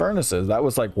down these furnaces. That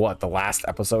was like, what, the last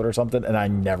episode or something? And I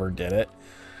never did it.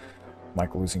 I'm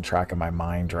like losing track of my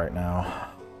mind right now.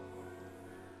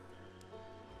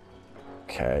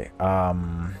 Okay,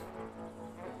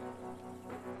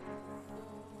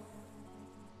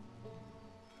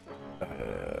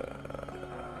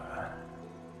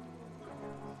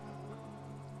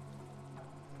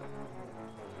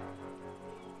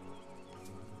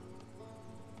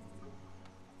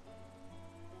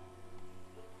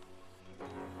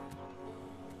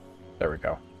 there we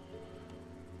go.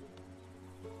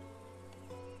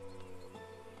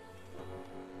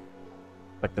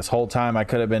 Like this whole time I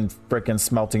could have been frickin'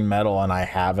 smelting metal and I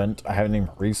haven't. I haven't even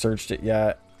researched it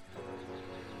yet.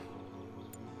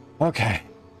 Okay.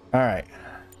 Alright.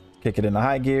 Kick it into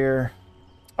high gear.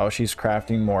 Oh, she's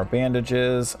crafting more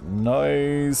bandages.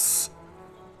 Nice.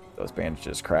 Those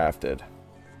bandages crafted.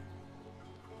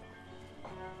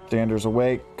 Standers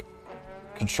awake.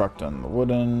 Constructing the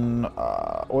wooden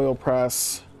oil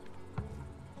press.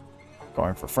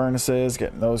 Going for furnaces.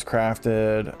 Getting those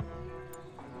crafted.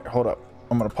 Hold up.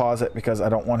 I'm going to pause it because I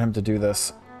don't want him to do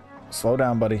this. Slow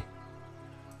down, buddy.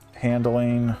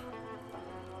 Handling.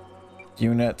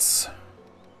 Units.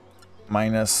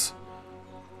 Minus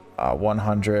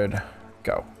 100.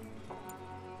 Go.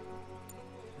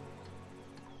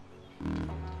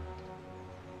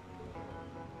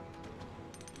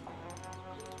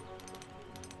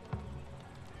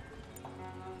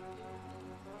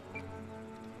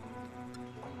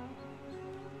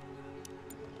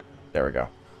 There we go.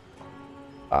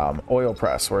 Oil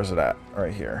press, where's it at?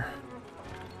 Right here.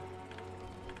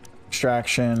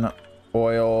 Extraction,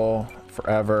 oil,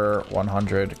 forever,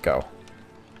 100, go.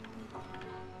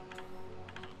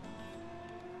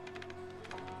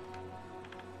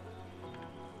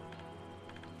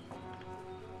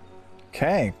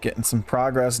 Okay, getting some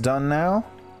progress done now.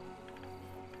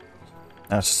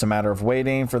 Now it's just a matter of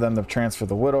waiting for them to transfer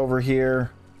the wood over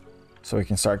here so we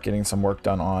can start getting some work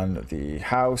done on the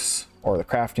house or the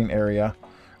crafting area.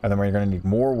 And then we're going to need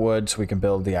more wood so we can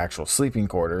build the actual sleeping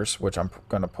quarters, which I'm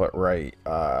going to put right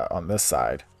on this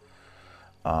side.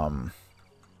 And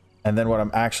then what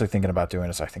I'm actually thinking about doing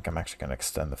is I think I'm actually going to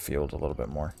extend the field a little bit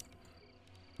more.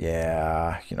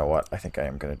 Yeah, you know what? I think I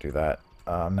am going to do that.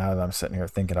 Now that I'm sitting here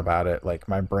thinking about it, like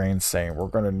my brain's saying we're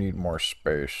going to need more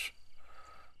space.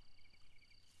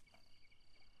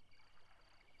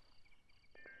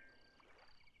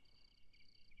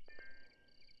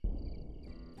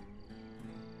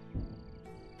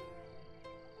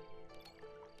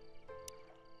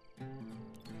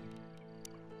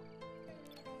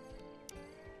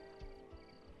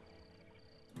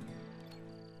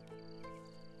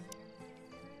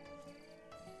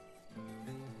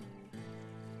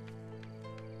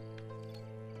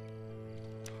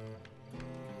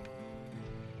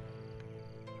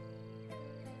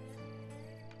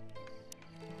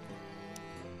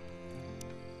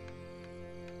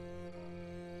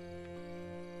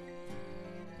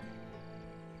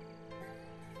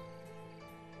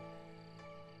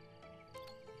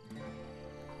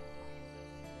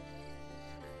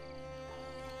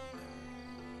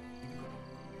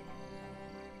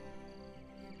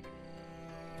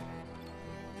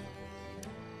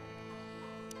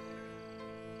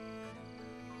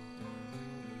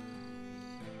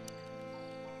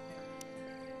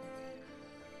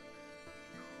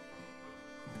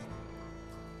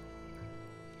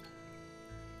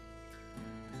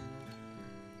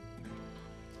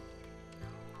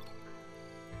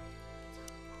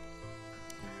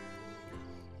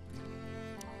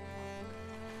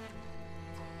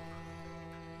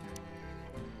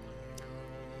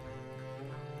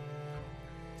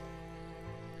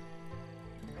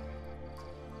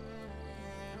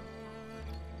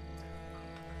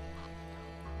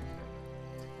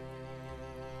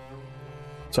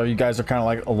 So you guys are kind of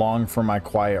like along for my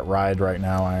quiet ride right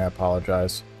now. I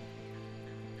apologize.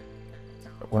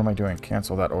 What am I doing?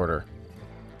 Cancel that order.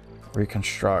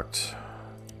 Reconstruct.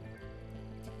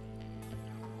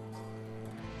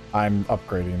 I'm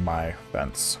upgrading my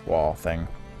fence wall thing.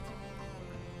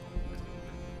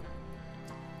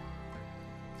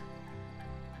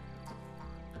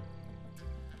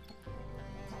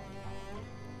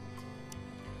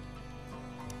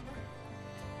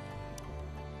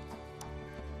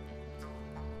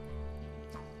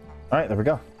 All right, there we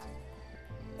go.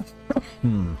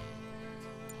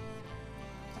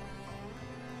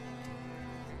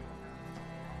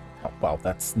 Oh, well,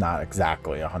 that's not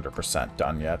exactly 100%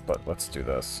 done yet, but let's do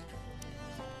this.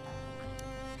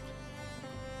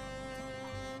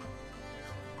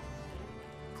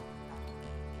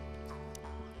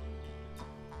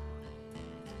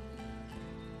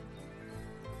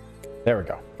 There we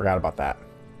go. Forgot about that.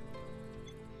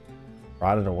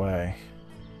 Rotted away.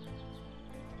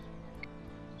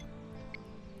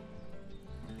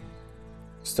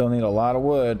 Still need a lot of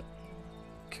wood.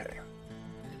 Okay.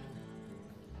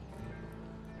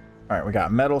 All right, we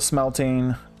got metal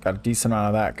smelting. Got a decent amount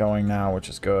of that going now, which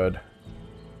is good.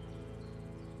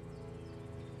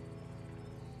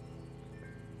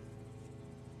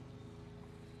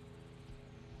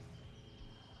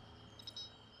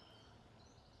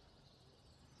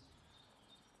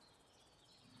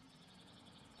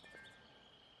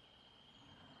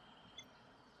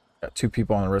 Got 2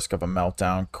 people on the risk of a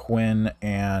meltdown. Quinn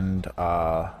and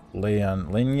Lanya,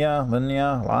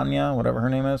 whatever her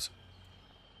name is.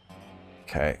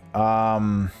 Okay.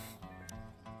 I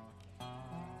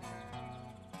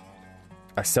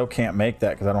still can't make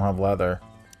that because I don't have leather.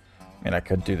 I mean, I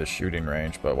could do the shooting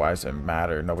range, but why does it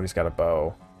matter? Nobody's got a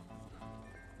bow.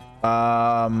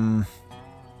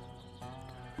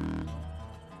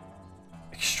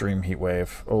 Extreme heat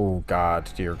wave. Oh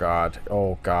God, dear God.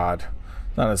 Oh God.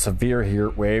 Not a severe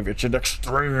heat wave, it's an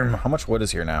extreme. How much wood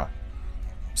is here now?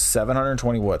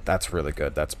 720 wood. That's really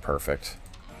good. That's perfect.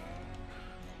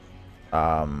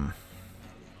 Why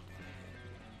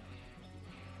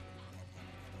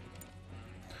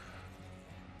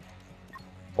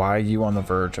are you on the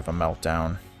verge of a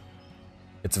meltdown?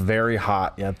 It's very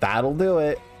hot. Yeah, that'll do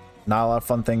it. Not a lot of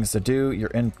fun things to do.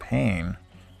 You're in pain.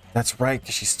 That's right,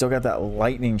 because she's still got that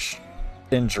lightning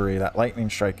injury, that lightning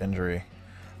strike injury.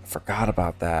 Forgot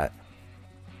about that.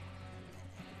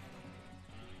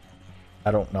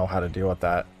 I don't know how to deal with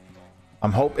that.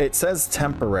 It says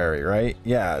temporary, right?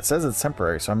 Yeah, it says it's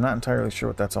temporary, so I'm not entirely sure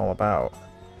what that's all about.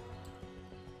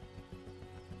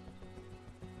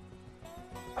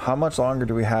 How much longer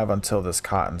do we have until this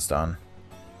cotton's done?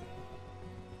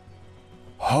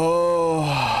 Oh,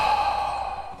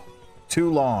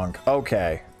 too long.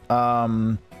 Okay.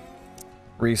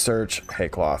 Research hay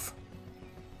cloth.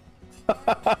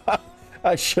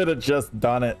 I should have just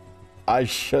done it. I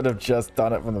should have just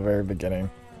done it from the very beginning.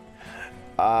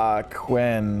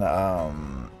 Quinn,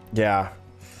 yeah.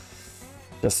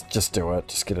 Just do it.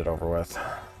 Just get it over with.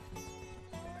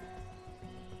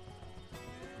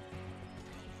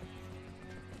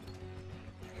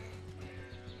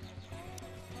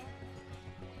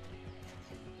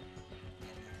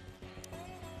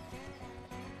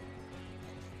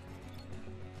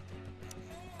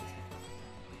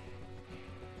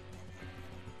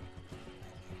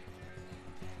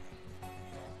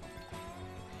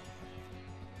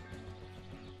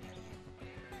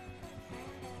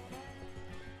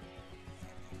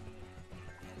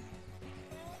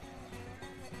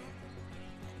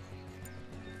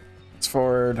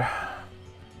 Forward.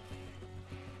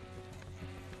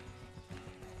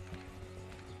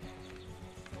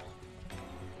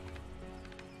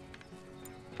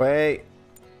 Wait.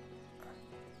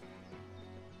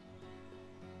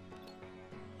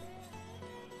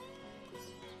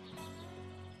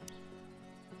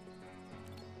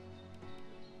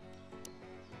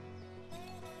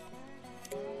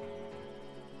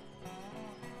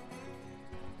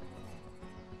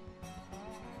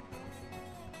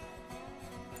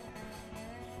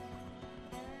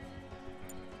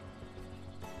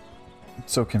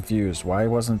 So confused. Why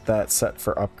wasn't that set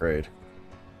for upgrade?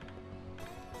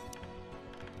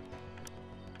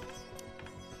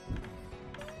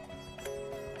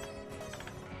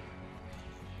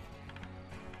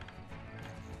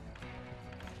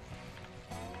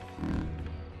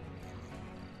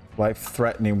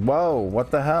 Life-threatening. Whoa,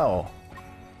 what the hell?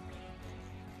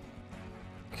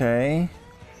 Okay.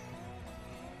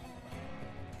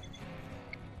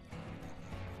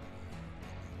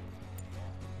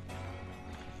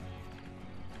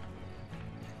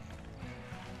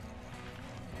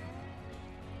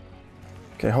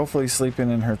 Okay, hopefully sleeping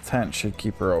in her tent should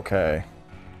keep her okay.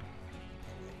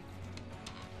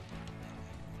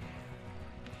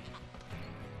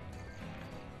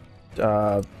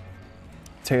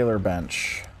 Taylor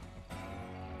bench.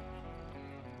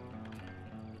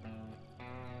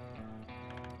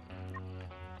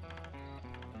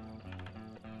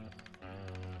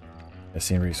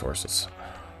 Missing resources.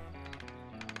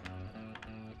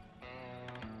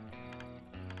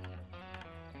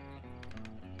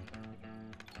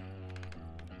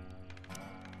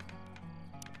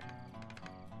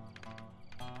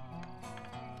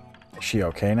 Is she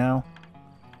okay now?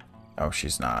 Oh,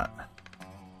 she's not.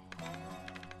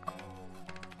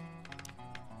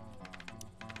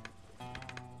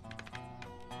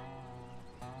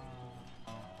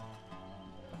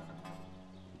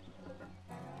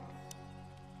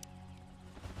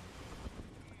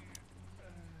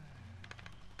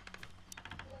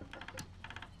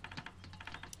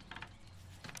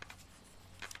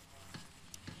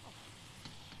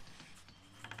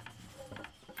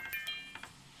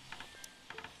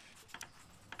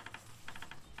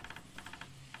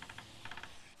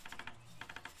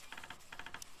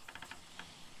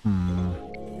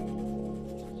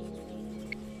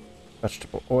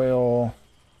 Vegetable oil.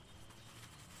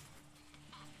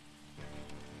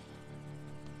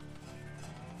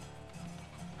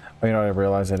 Oh, you know what I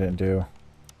realized I didn't do?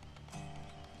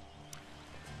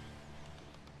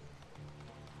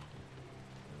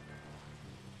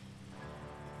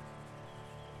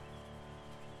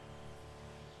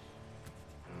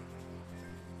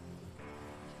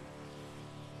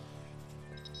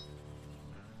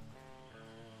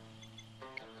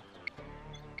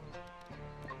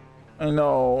 I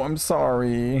know, I'm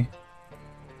sorry.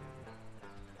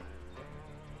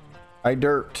 I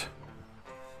dirt.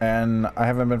 And I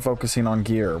haven't been focusing on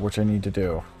gear, which I need to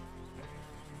do.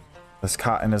 This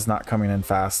cotton is not coming in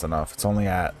fast enough. It's only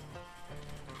at...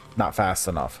 not fast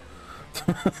enough.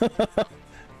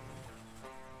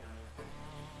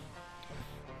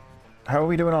 How are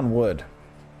we doing on wood?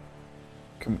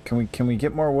 Can we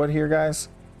get more wood here, guys?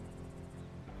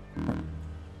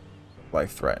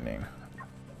 Life-threatening.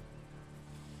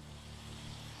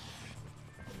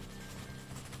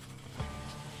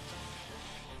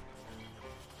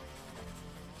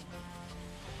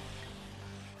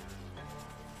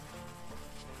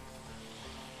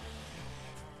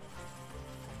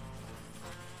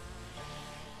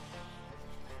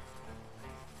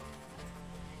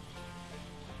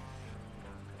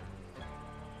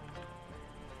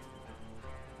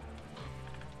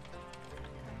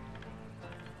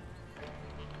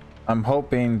 I'm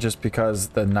hoping just because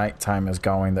the nighttime is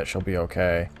going that she'll be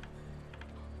okay.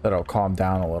 That it'll calm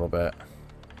down a little bit.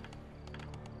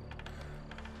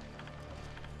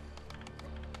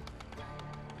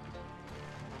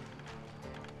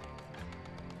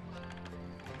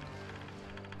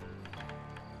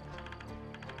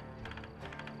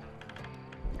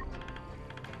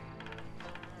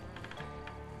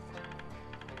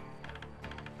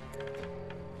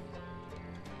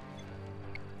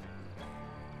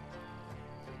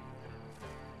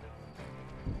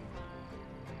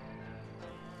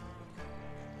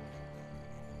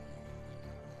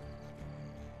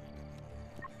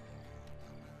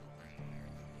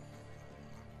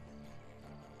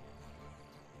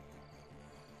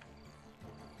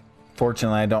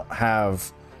 Fortunately, I don't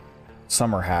have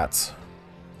summer hats.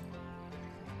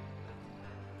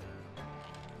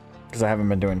 Because I haven't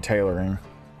been doing tailoring.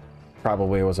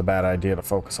 Probably was a bad idea to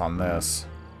focus on this.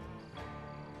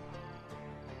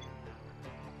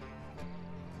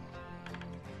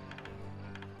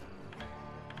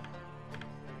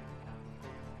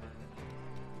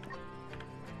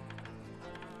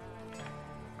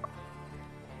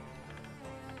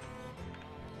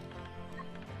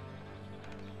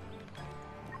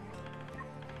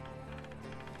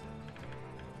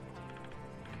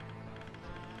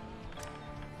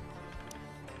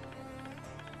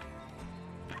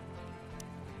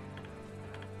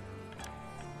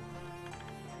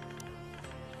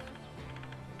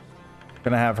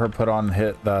 Gonna have her put on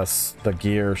the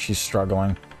gear. She's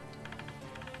struggling.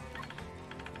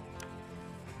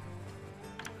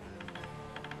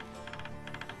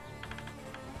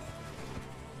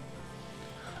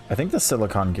 I think the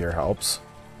silicone gear helps.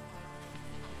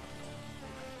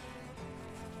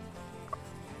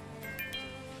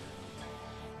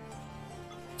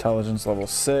 Intelligence level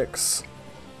 6.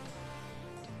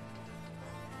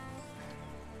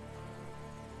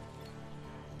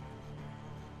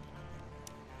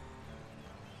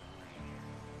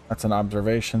 That's an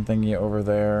observation thingy over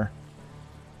there.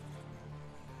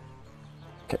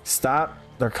 Okay, stop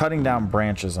They're cutting down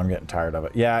branches. I'm getting tired of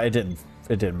it. Yeah, it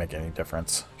didn't make any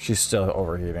difference. She's still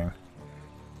overheating.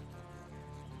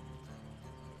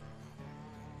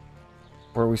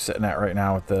 Where are we sitting at right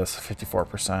now with this?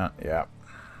 54%. Yeah.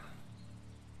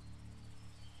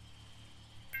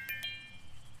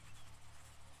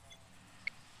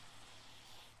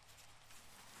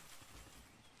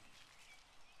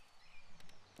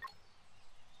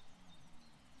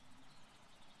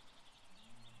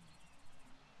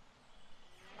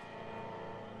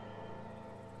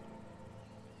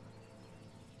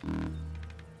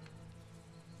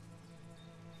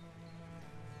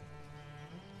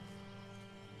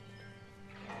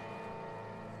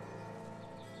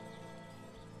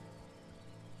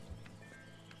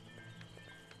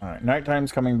 All right,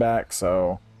 nighttime's coming back,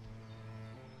 so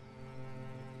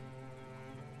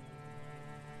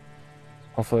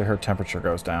hopefully her temperature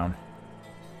goes down.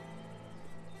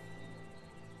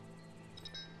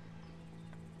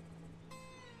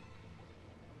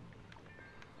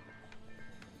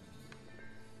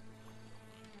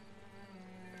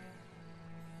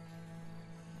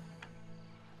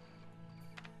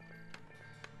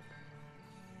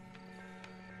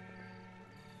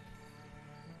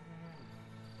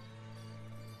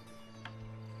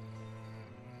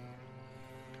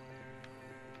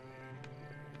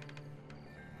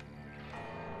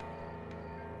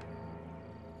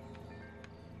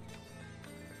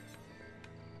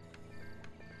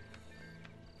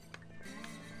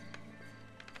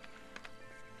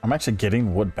 I'm actually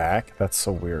getting wood back. That's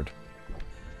so weird.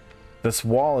 This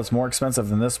wall is more expensive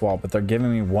than this wall, but they're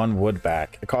giving me 1 wood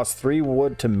back. It costs 3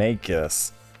 wood to make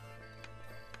this.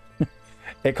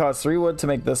 It costs 3 wood to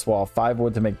make this wall, 5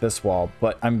 wood to make this wall,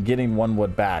 but I'm getting 1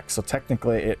 wood back. So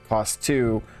technically it costs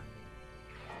 2.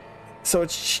 So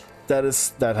that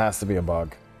has to be a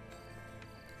bug.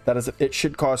 It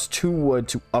should cost 2 wood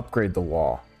to upgrade the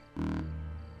wall.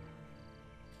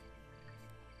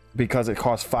 Because it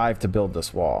costs 5 to build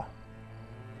this wall.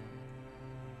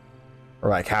 We're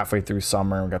like halfway through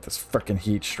summer and we got this freaking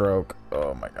heat stroke.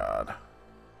 Oh my god.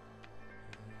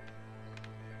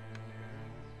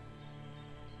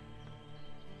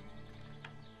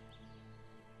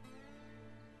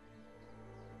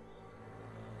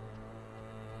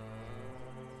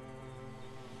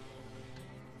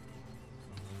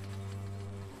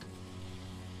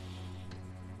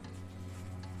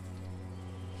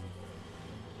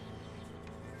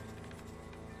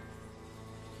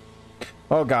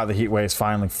 Oh god, the heat wave's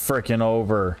finally freaking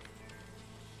over.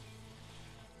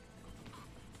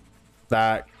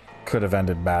 That could have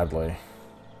ended badly.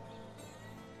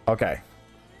 Okay.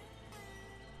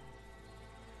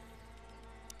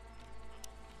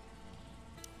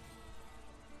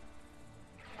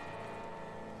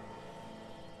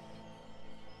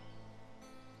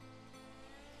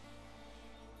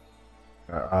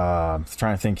 I'm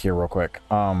trying to think here real quick.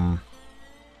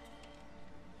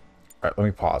 Alright, let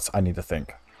me pause. I need to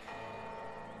think.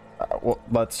 Well,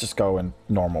 let's just go in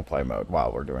normal play mode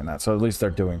while we're doing that. So at least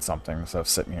they're doing something instead of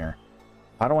sitting here.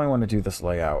 How do I want to do this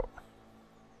layout?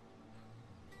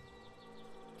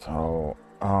 So,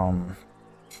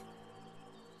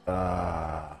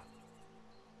 sorry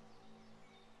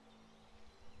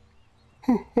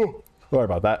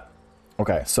about that.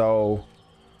 Okay, so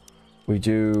we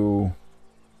do...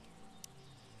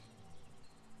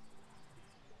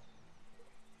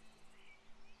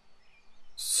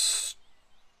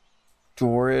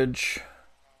 storage.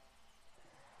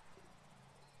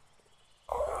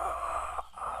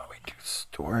 We do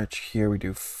storage here. We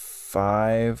do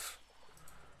 5.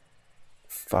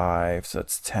 5, so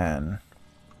that's 10.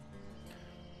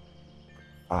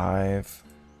 5.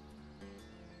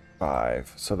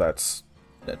 5. So that's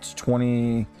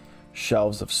 20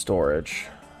 shelves of storage.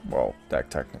 Well,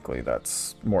 technically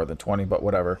that's more than 20, but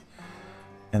whatever.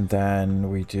 And then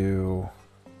we do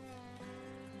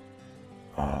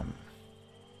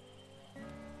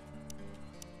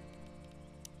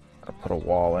gotta put a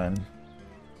wall in.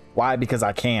 Why? Because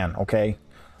I can, okay?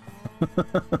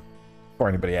 Before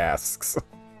anybody asks.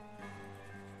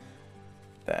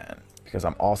 Then, because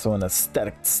I'm also an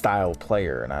aesthetic style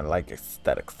player and I like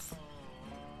aesthetics.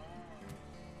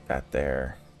 That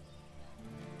there.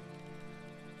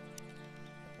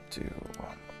 Do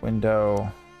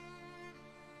window.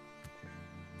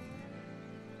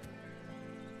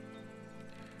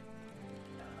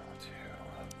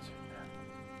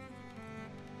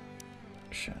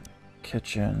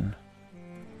 Kitchen.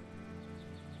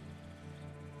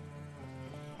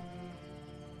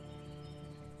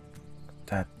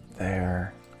 That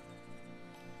there.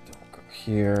 Don't go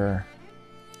here.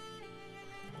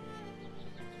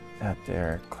 That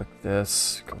there. Click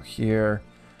this. Go here.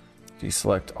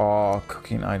 Deselect all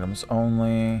cooking items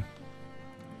only.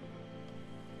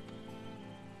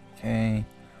 Okay.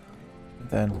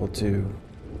 Then we'll do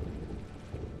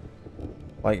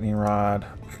lightning rod.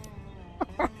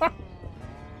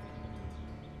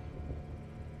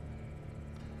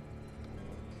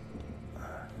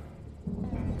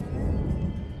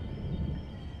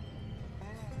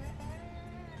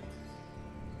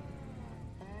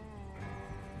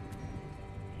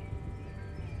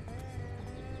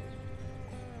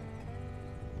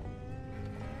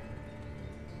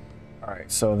 All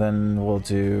right, so then we'll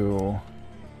do...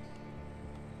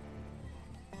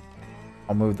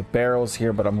 I'll move the barrels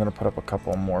here, but I'm going to put up a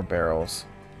couple more barrels.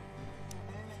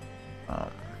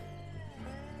 Can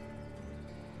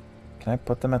I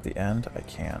put them at the end? I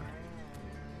can.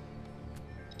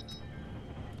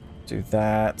 Do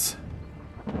that.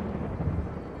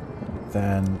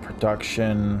 Then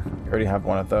production. We already have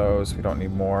one of those. We don't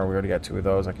need more. We already got 2 of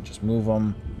those. I can just move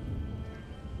them.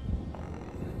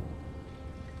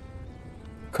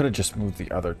 Could have just moved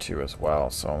the other 2 as well.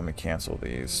 So let me cancel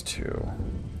these 2.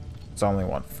 It's only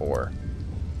 1 4.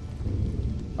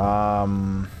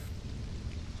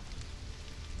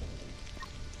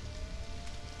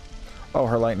 Oh,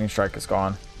 her lightning strike is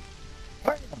gone.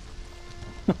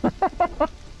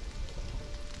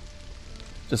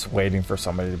 Just waiting for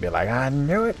somebody to be like, I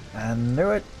knew it. I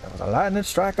knew it. There was a lightning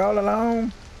strike all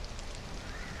along.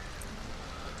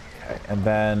 Okay, and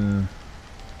then...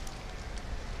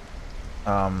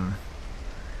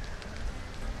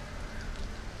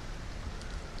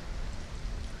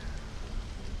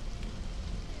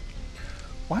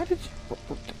 Why did you...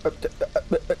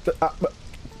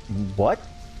 What?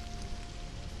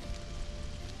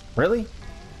 Really?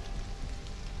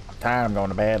 I'm tired. I'm going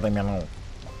to bed. Leave me alone.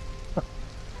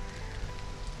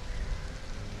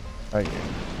 Right.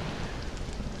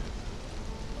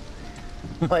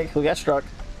 Like, who got struck?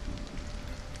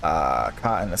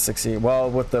 Cotton, a 60. Well,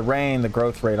 with the rain, the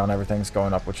growth rate on everything's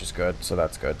going up, which is good. So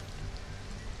that's good.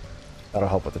 That'll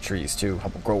help with the trees, too.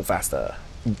 Help them grow faster.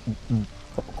 Help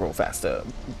them grow faster.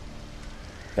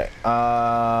 Okay.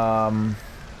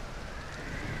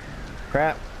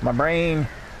 Crap. My brain.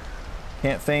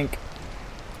 Can't think.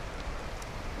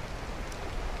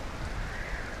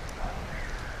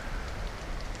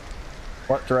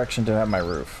 What direction did I have my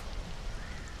roof?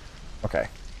 Okay.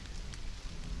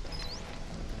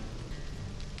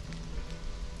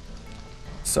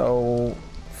 So...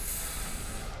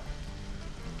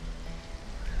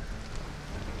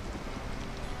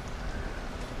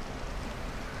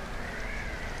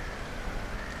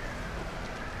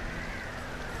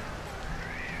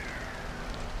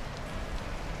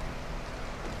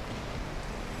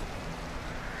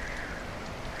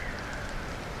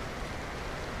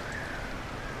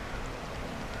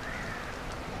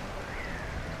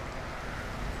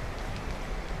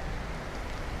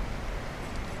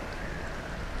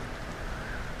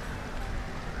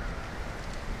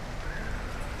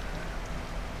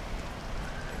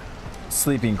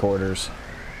 sleeping quarters.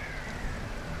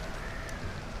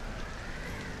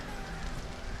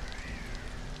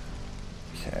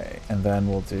 Okay, and then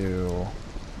we'll do...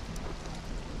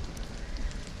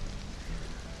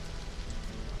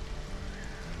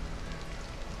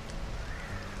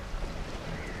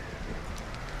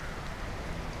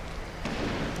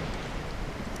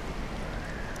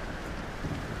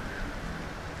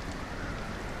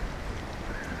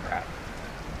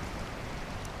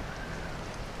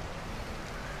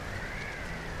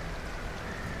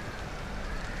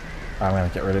 I'm going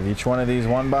to get rid of each one of these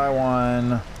one by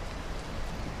one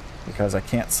because I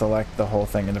can't select the whole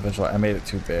thing individually. I made it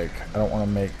too big. I don't want to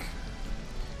make...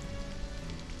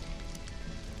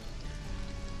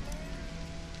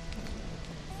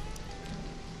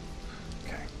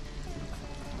 Okay.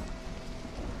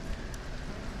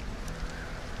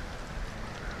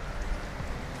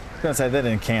 I was going to say they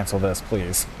didn't cancel this,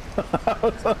 please. I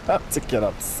was about to get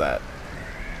upset.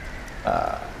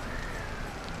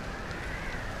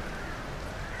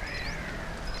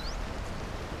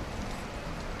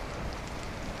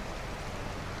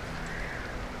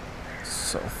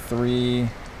 So 3,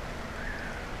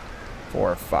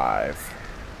 4, 5.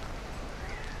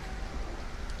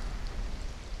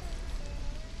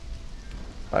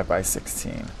 Five by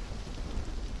 16.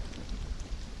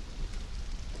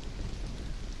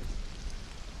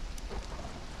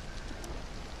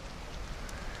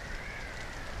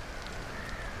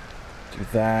 Do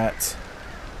that.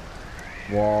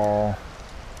 Wall.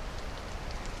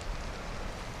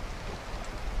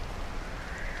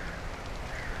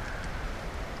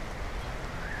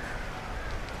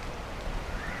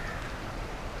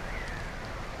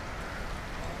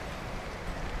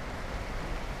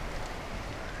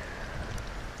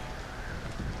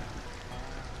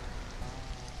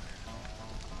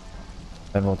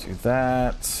 Then we'll do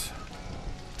that.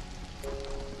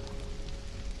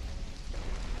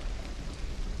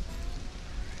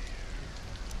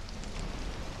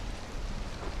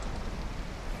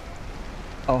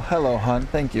 Oh, hello, hun.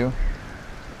 Thank you.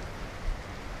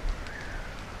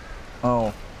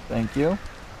 Oh, thank you.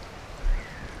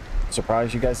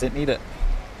 Surprised you guys didn't eat it.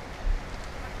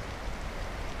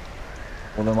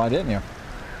 Well, then why didn't you?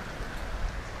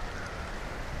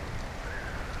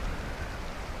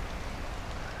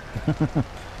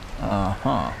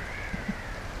 Uh-huh.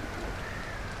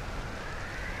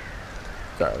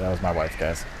 Sorry, that was my wife,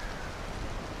 guys.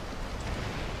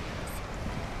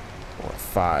 4,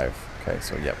 5. Okay,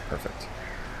 so yep, perfect.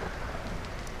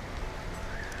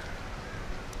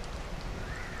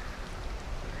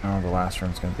 Oh, the last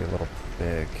room's gonna be a little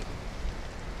big.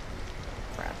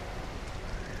 Crap.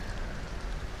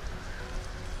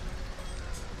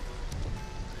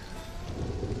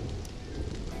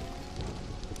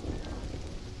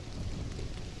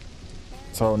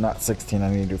 So not 16,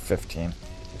 I need to do 15.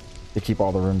 To keep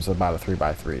all the rooms about a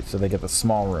 3x3, so they get the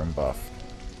small room buff.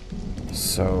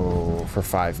 So for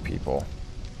 5 people.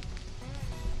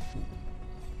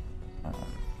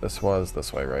 This was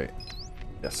this way, right?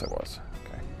 Yes, it was.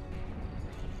 Okay.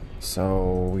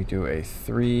 So we do a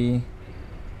 3, and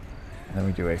then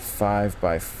we do a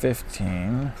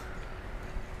 5x15.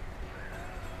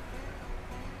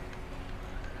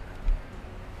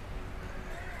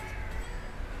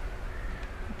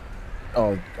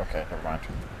 Oh, okay, never mind.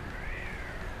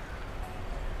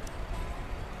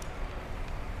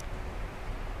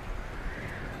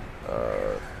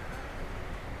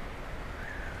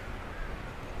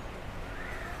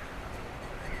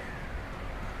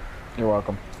 You're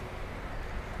welcome.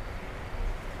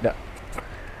 Yeah.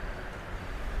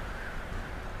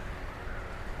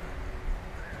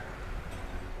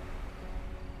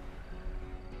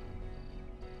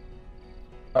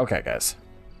 Okay, guys.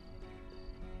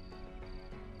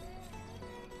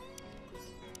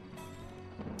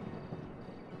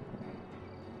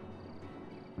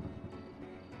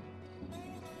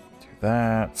 Do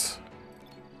that.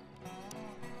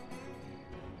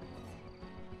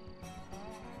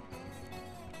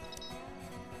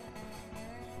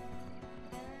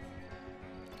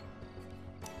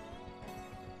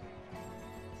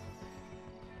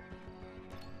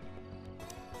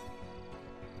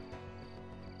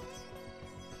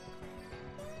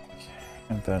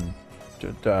 And then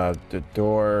the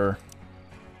door.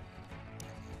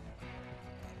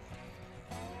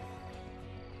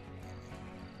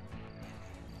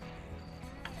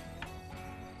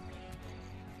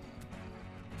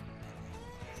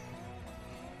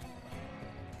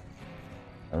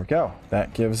 There we go.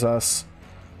 That gives us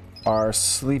our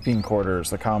sleeping quarters,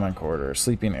 the common quarters,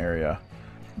 sleeping area,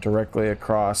 directly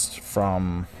across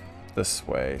from this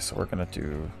way. So we're gonna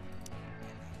do.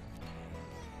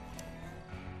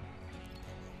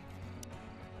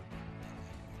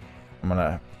 I'm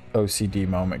gonna OCD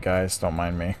moment, guys. Don't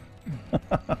mind me.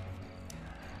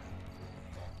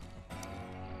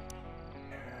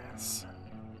 Yes.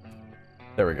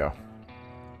 There we go.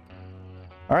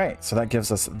 All right, so that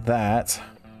gives us that.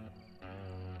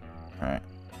 All right.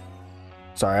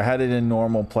 Sorry, I had it in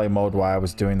normal play mode while I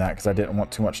was doing that because I didn't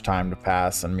want too much time to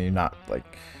pass and me not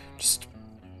like just.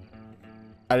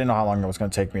 I didn't know how long it was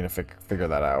going to take me to figure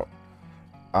that out.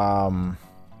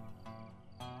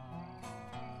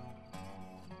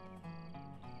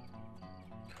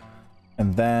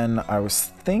 And then I was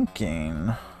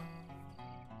thinking.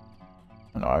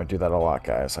 No, I would do that a lot,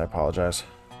 guys. I apologize.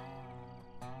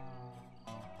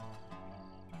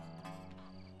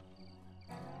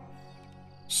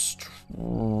 Structure.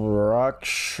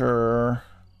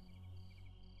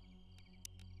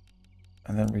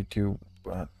 And then we do,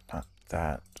 not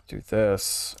that, do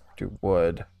this, do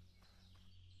wood.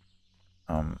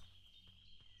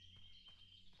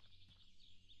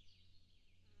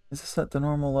 Is this at the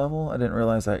normal level? I didn't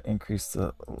realize I increased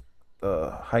the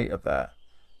height of that.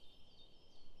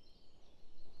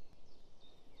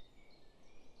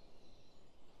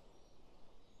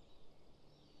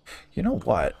 You know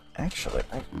what? Actually,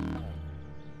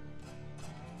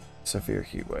 severe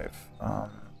heat wave.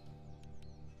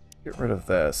 Get rid of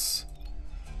this.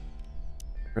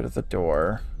 Get rid of the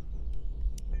door.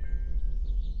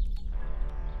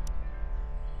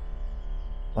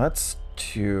 Let's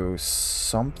do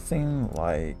something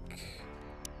like...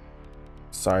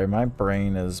 Sorry, my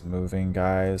brain is moving,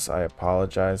 guys. I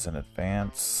apologize in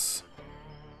advance.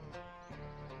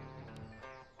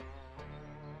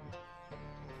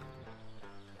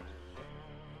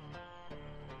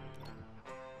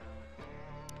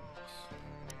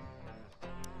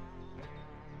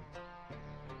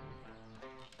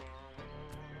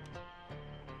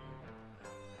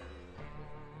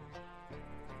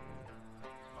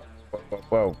 Whoa,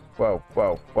 whoa, whoa,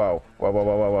 whoa, whoa, whoa, whoa,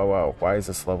 whoa, whoa, whoa. Why is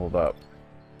this leveled up?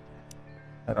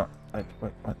 What?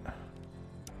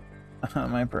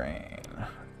 My brain.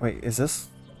 Wait, is this?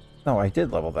 No, I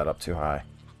did level that up too high.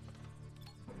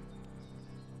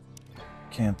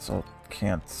 Cancel,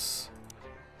 deconstruct.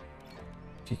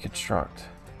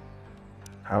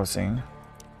 Housing.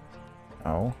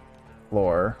 No.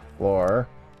 Floor.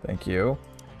 Thank you.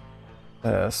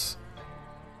 This.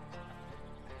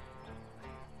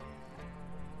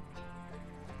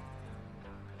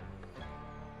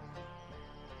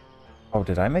 Oh,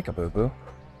 did I make a boo-boo?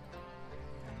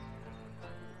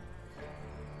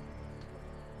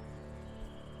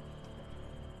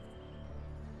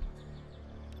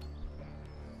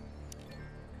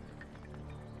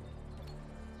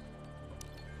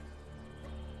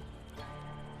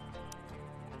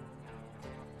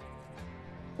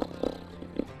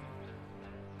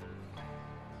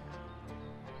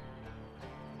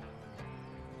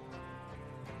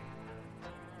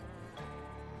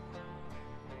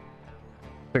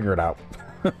 Figure it out.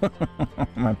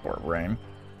 My poor brain.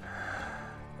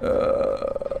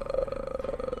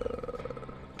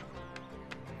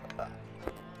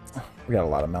 We got a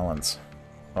lot of melons.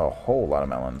 A whole lot of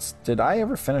melons. Did I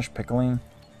ever finish pickling?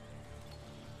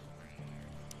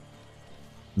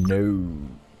 No.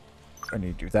 I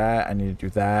need to do that. I need to do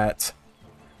that.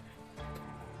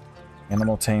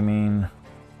 Animal taming.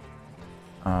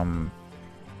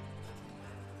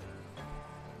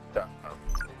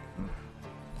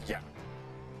 Yeah.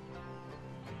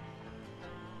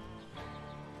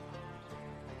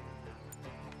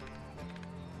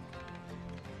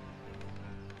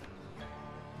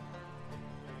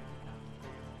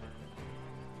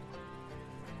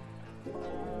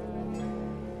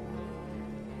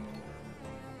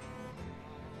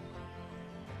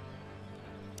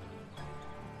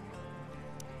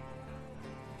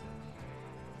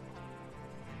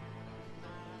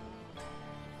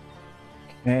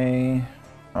 Okay.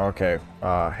 Okay.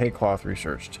 Hay cloth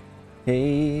researched.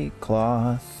 Hay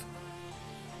cloth.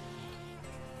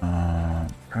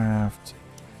 Craft.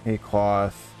 Hay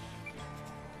cloth.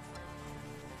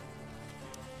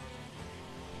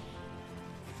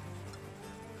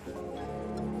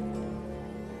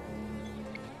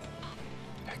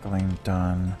 Pickling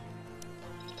done.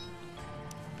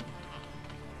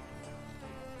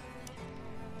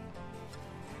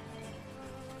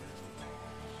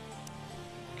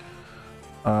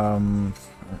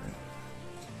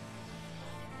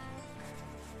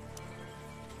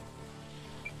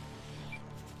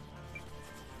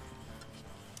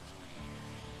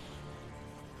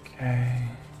 Okay.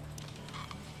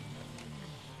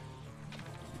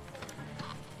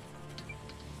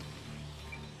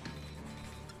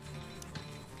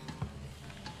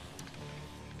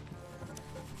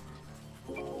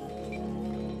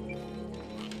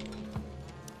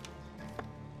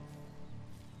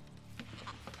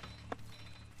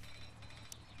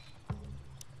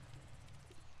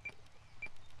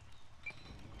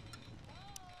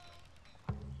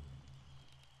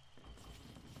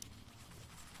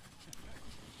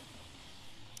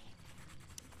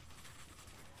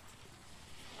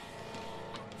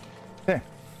 Okay.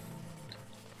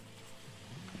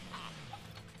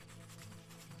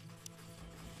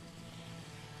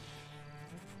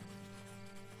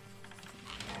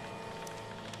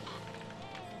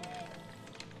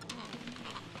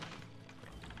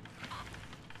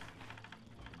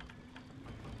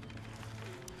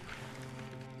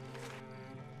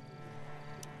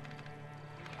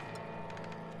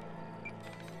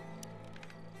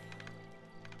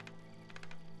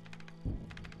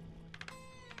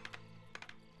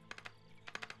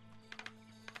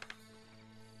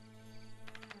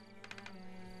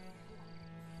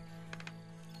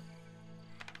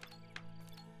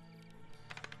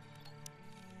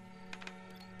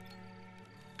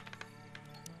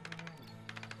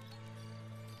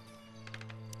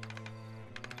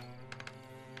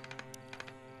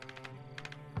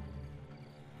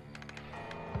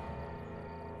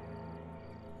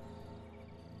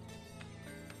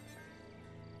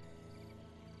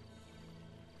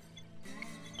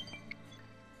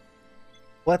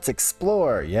 Let's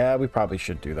explore. Yeah, we probably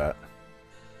should do that.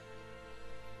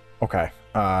 Okay.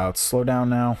 Let's slow down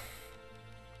now.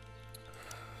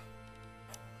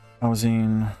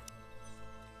 Housing.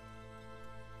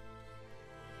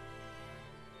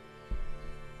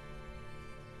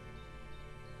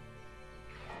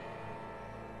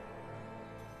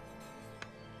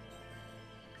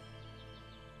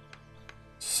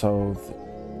 So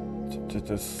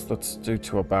let's do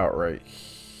to about right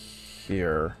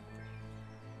here.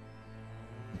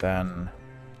 Then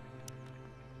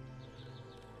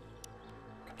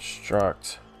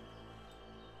construct.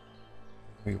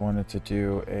 We wanted to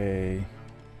do a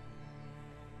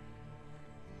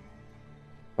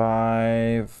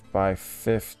 5 by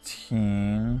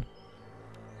 15.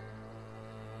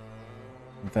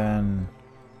 Then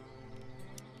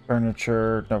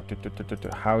furniture, no,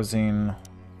 housing,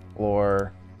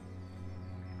 floor.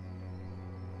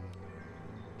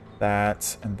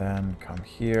 That, and then come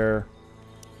here.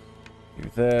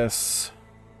 Do this.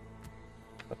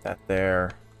 Put that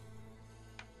there.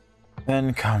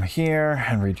 Then come here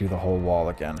and redo the whole wall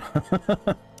again.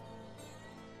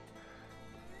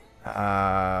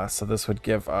 So this would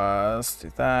give us,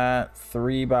 do that,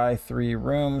 3 by 3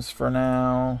 rooms for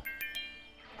now.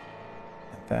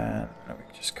 And then we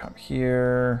can just come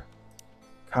here,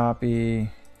 copy.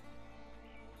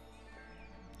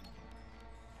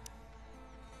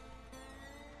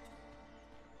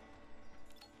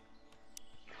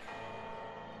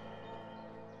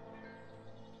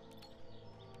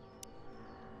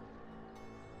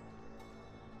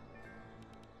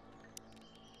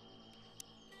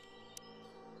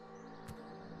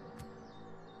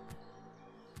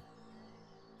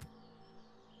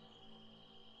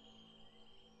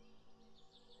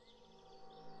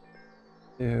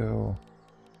 Do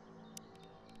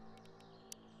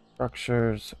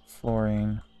structures,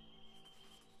 flooring,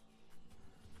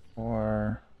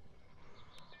 or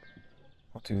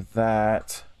we'll do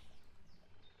that.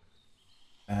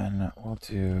 Then we'll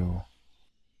do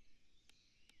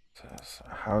this,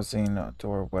 housing,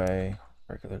 doorway,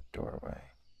 regular doorway.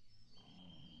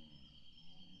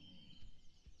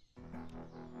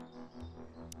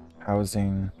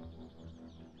 Housing,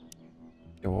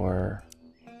 door.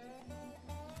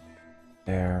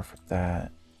 There for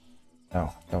that.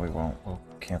 No, we won't. We'll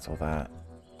cancel that.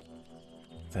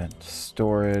 Then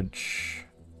storage.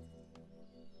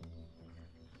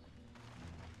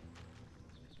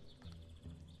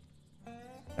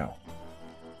 No.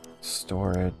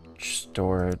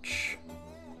 Storage.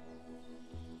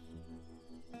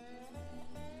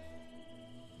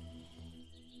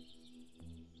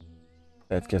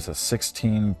 That gives us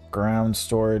 16 ground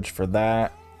storage for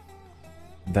that.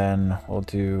 Then we'll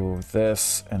do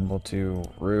this, and we'll do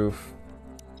roof,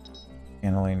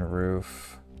 paneling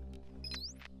roof,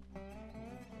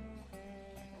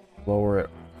 lower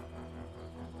it,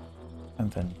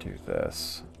 and then do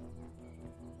this,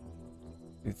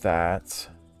 do that.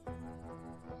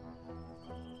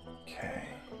 Okay.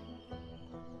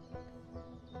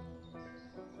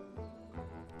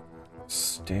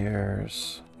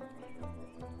 Stairs,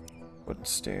 wooden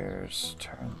stairs,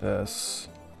 turn this.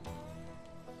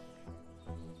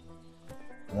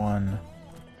 1,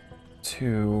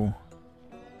 2.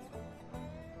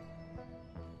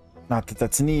 Not that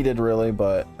that's needed really,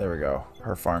 but there we go.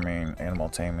 Her farming, animal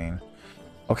taming.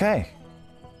 Okay.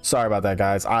 Sorry about that,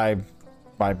 guys. My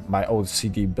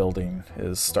OCD building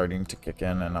is starting to kick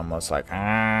in, and I'm just like,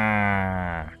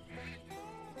 I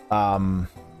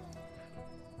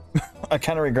kind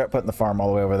of regret putting the farm all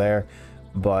the way over there,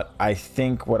 but I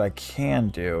think what I can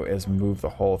do is move the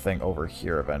whole thing over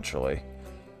here eventually.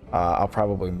 I'll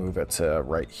probably move it to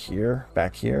right here,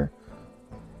 back here,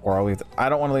 or I'll leave. I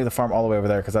don't want to leave the farm all the way over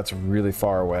there because that's really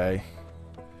far away.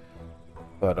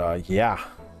 But yeah.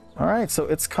 All right, so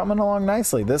it's coming along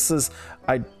nicely. This is,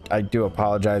 I do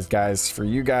apologize, guys, for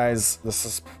you guys. This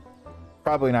is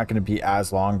probably not going to be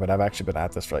as long, but I've actually been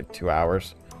at this for like 2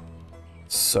 hours.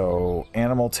 So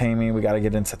animal taming, we got to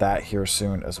get into that here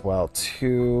soon as well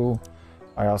too.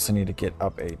 I also need to get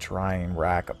up a drying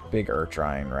rack, a bigger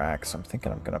drying rack. So I'm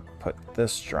thinking I'm going to put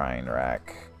this drying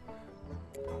rack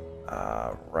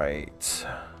right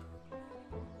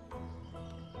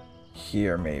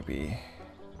here maybe.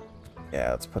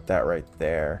 Yeah, let's put that right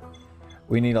there.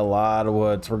 We need a lot of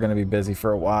wood, so we're going to be busy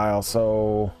for a while.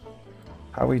 So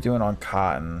how are we doing on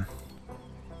cotton?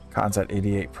 Cotton's at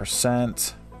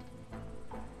 88%.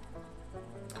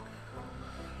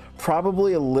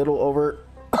 Probably a little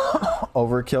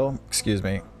overkill, excuse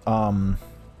me, on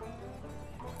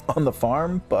the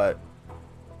farm, but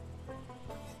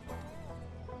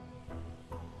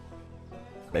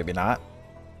maybe not.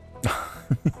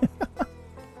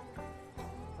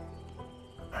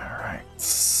 All right,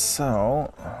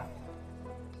 so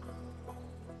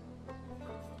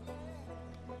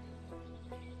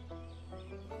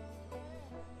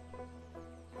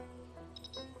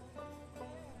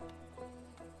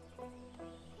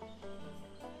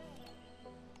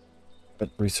but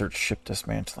research ship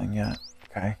dismantling yet.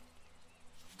 Okay.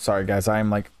 Sorry guys, I'm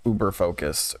like uber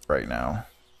focused right now.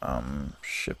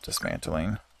 Ship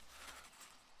dismantling.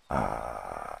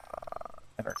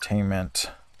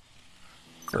 Entertainment.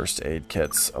 First aid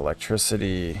kits,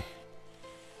 electricity.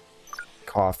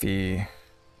 coffee.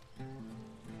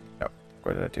 Nope.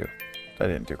 What did I do? I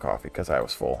didn't do coffee because I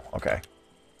was full. Okay.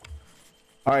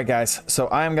 All right, guys. So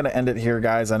I'm going to end it here,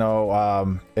 guys. I know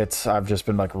I've just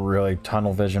been like really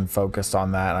tunnel vision focused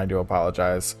on that, and I do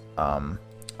apologize.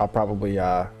 I'll probably,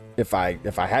 if I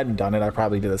hadn't done it, I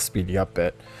probably did a speedy up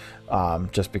bit,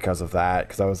 just because of that,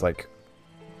 because I was like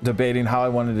debating how I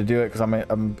wanted to do it, because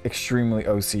I'm extremely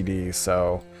OCD.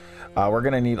 So we're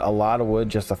going to need a lot of wood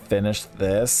just to finish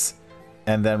this.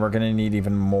 And then we're going to need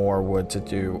even more wood to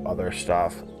do other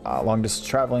stuff. Long distance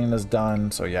traveling is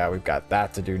done. So yeah, we've got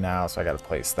that to do now. So I got to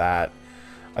place that.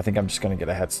 I think I'm just going to get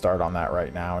a head start on that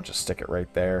right now and just stick it right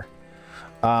there.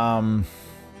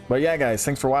 But yeah, guys,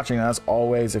 thanks for watching. As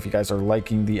always, if you guys are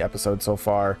liking the episode so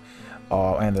far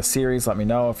and the series, let me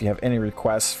know. If you have any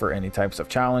requests for any types of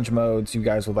challenge modes you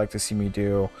guys would like to see me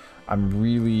do. I'm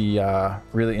really,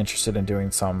 really interested in doing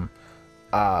some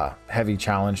heavy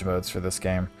challenge modes for this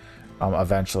game.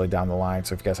 Eventually down the line.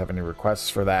 So if you guys have any requests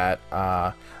for that,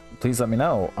 please let me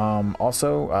know.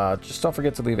 Also, just don't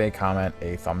forget to leave a comment,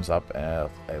 a thumbs up, a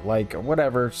like, or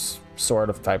whatever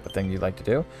sort of type of thing you'd like to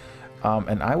do.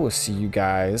 And I will see you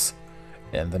guys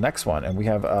in the next one. And we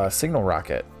have a signal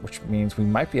rocket, which means we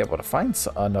might be able to find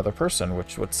another person,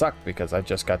 which would suck because I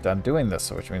just got done doing this,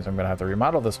 so which means I'm going to have to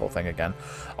remodel this whole thing again.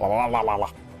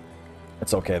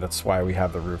 It's okay, that's why we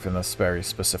have the roof in this very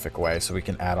specific way, so we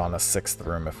can add on a 6th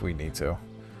room if we need to.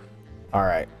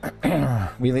 Alright,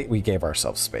 we gave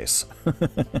ourselves space.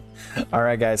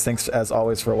 Alright guys, thanks as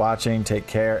always for watching, take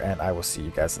care, and I will see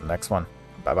you guys in the next one.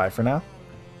 Bye bye for now,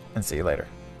 and see you later.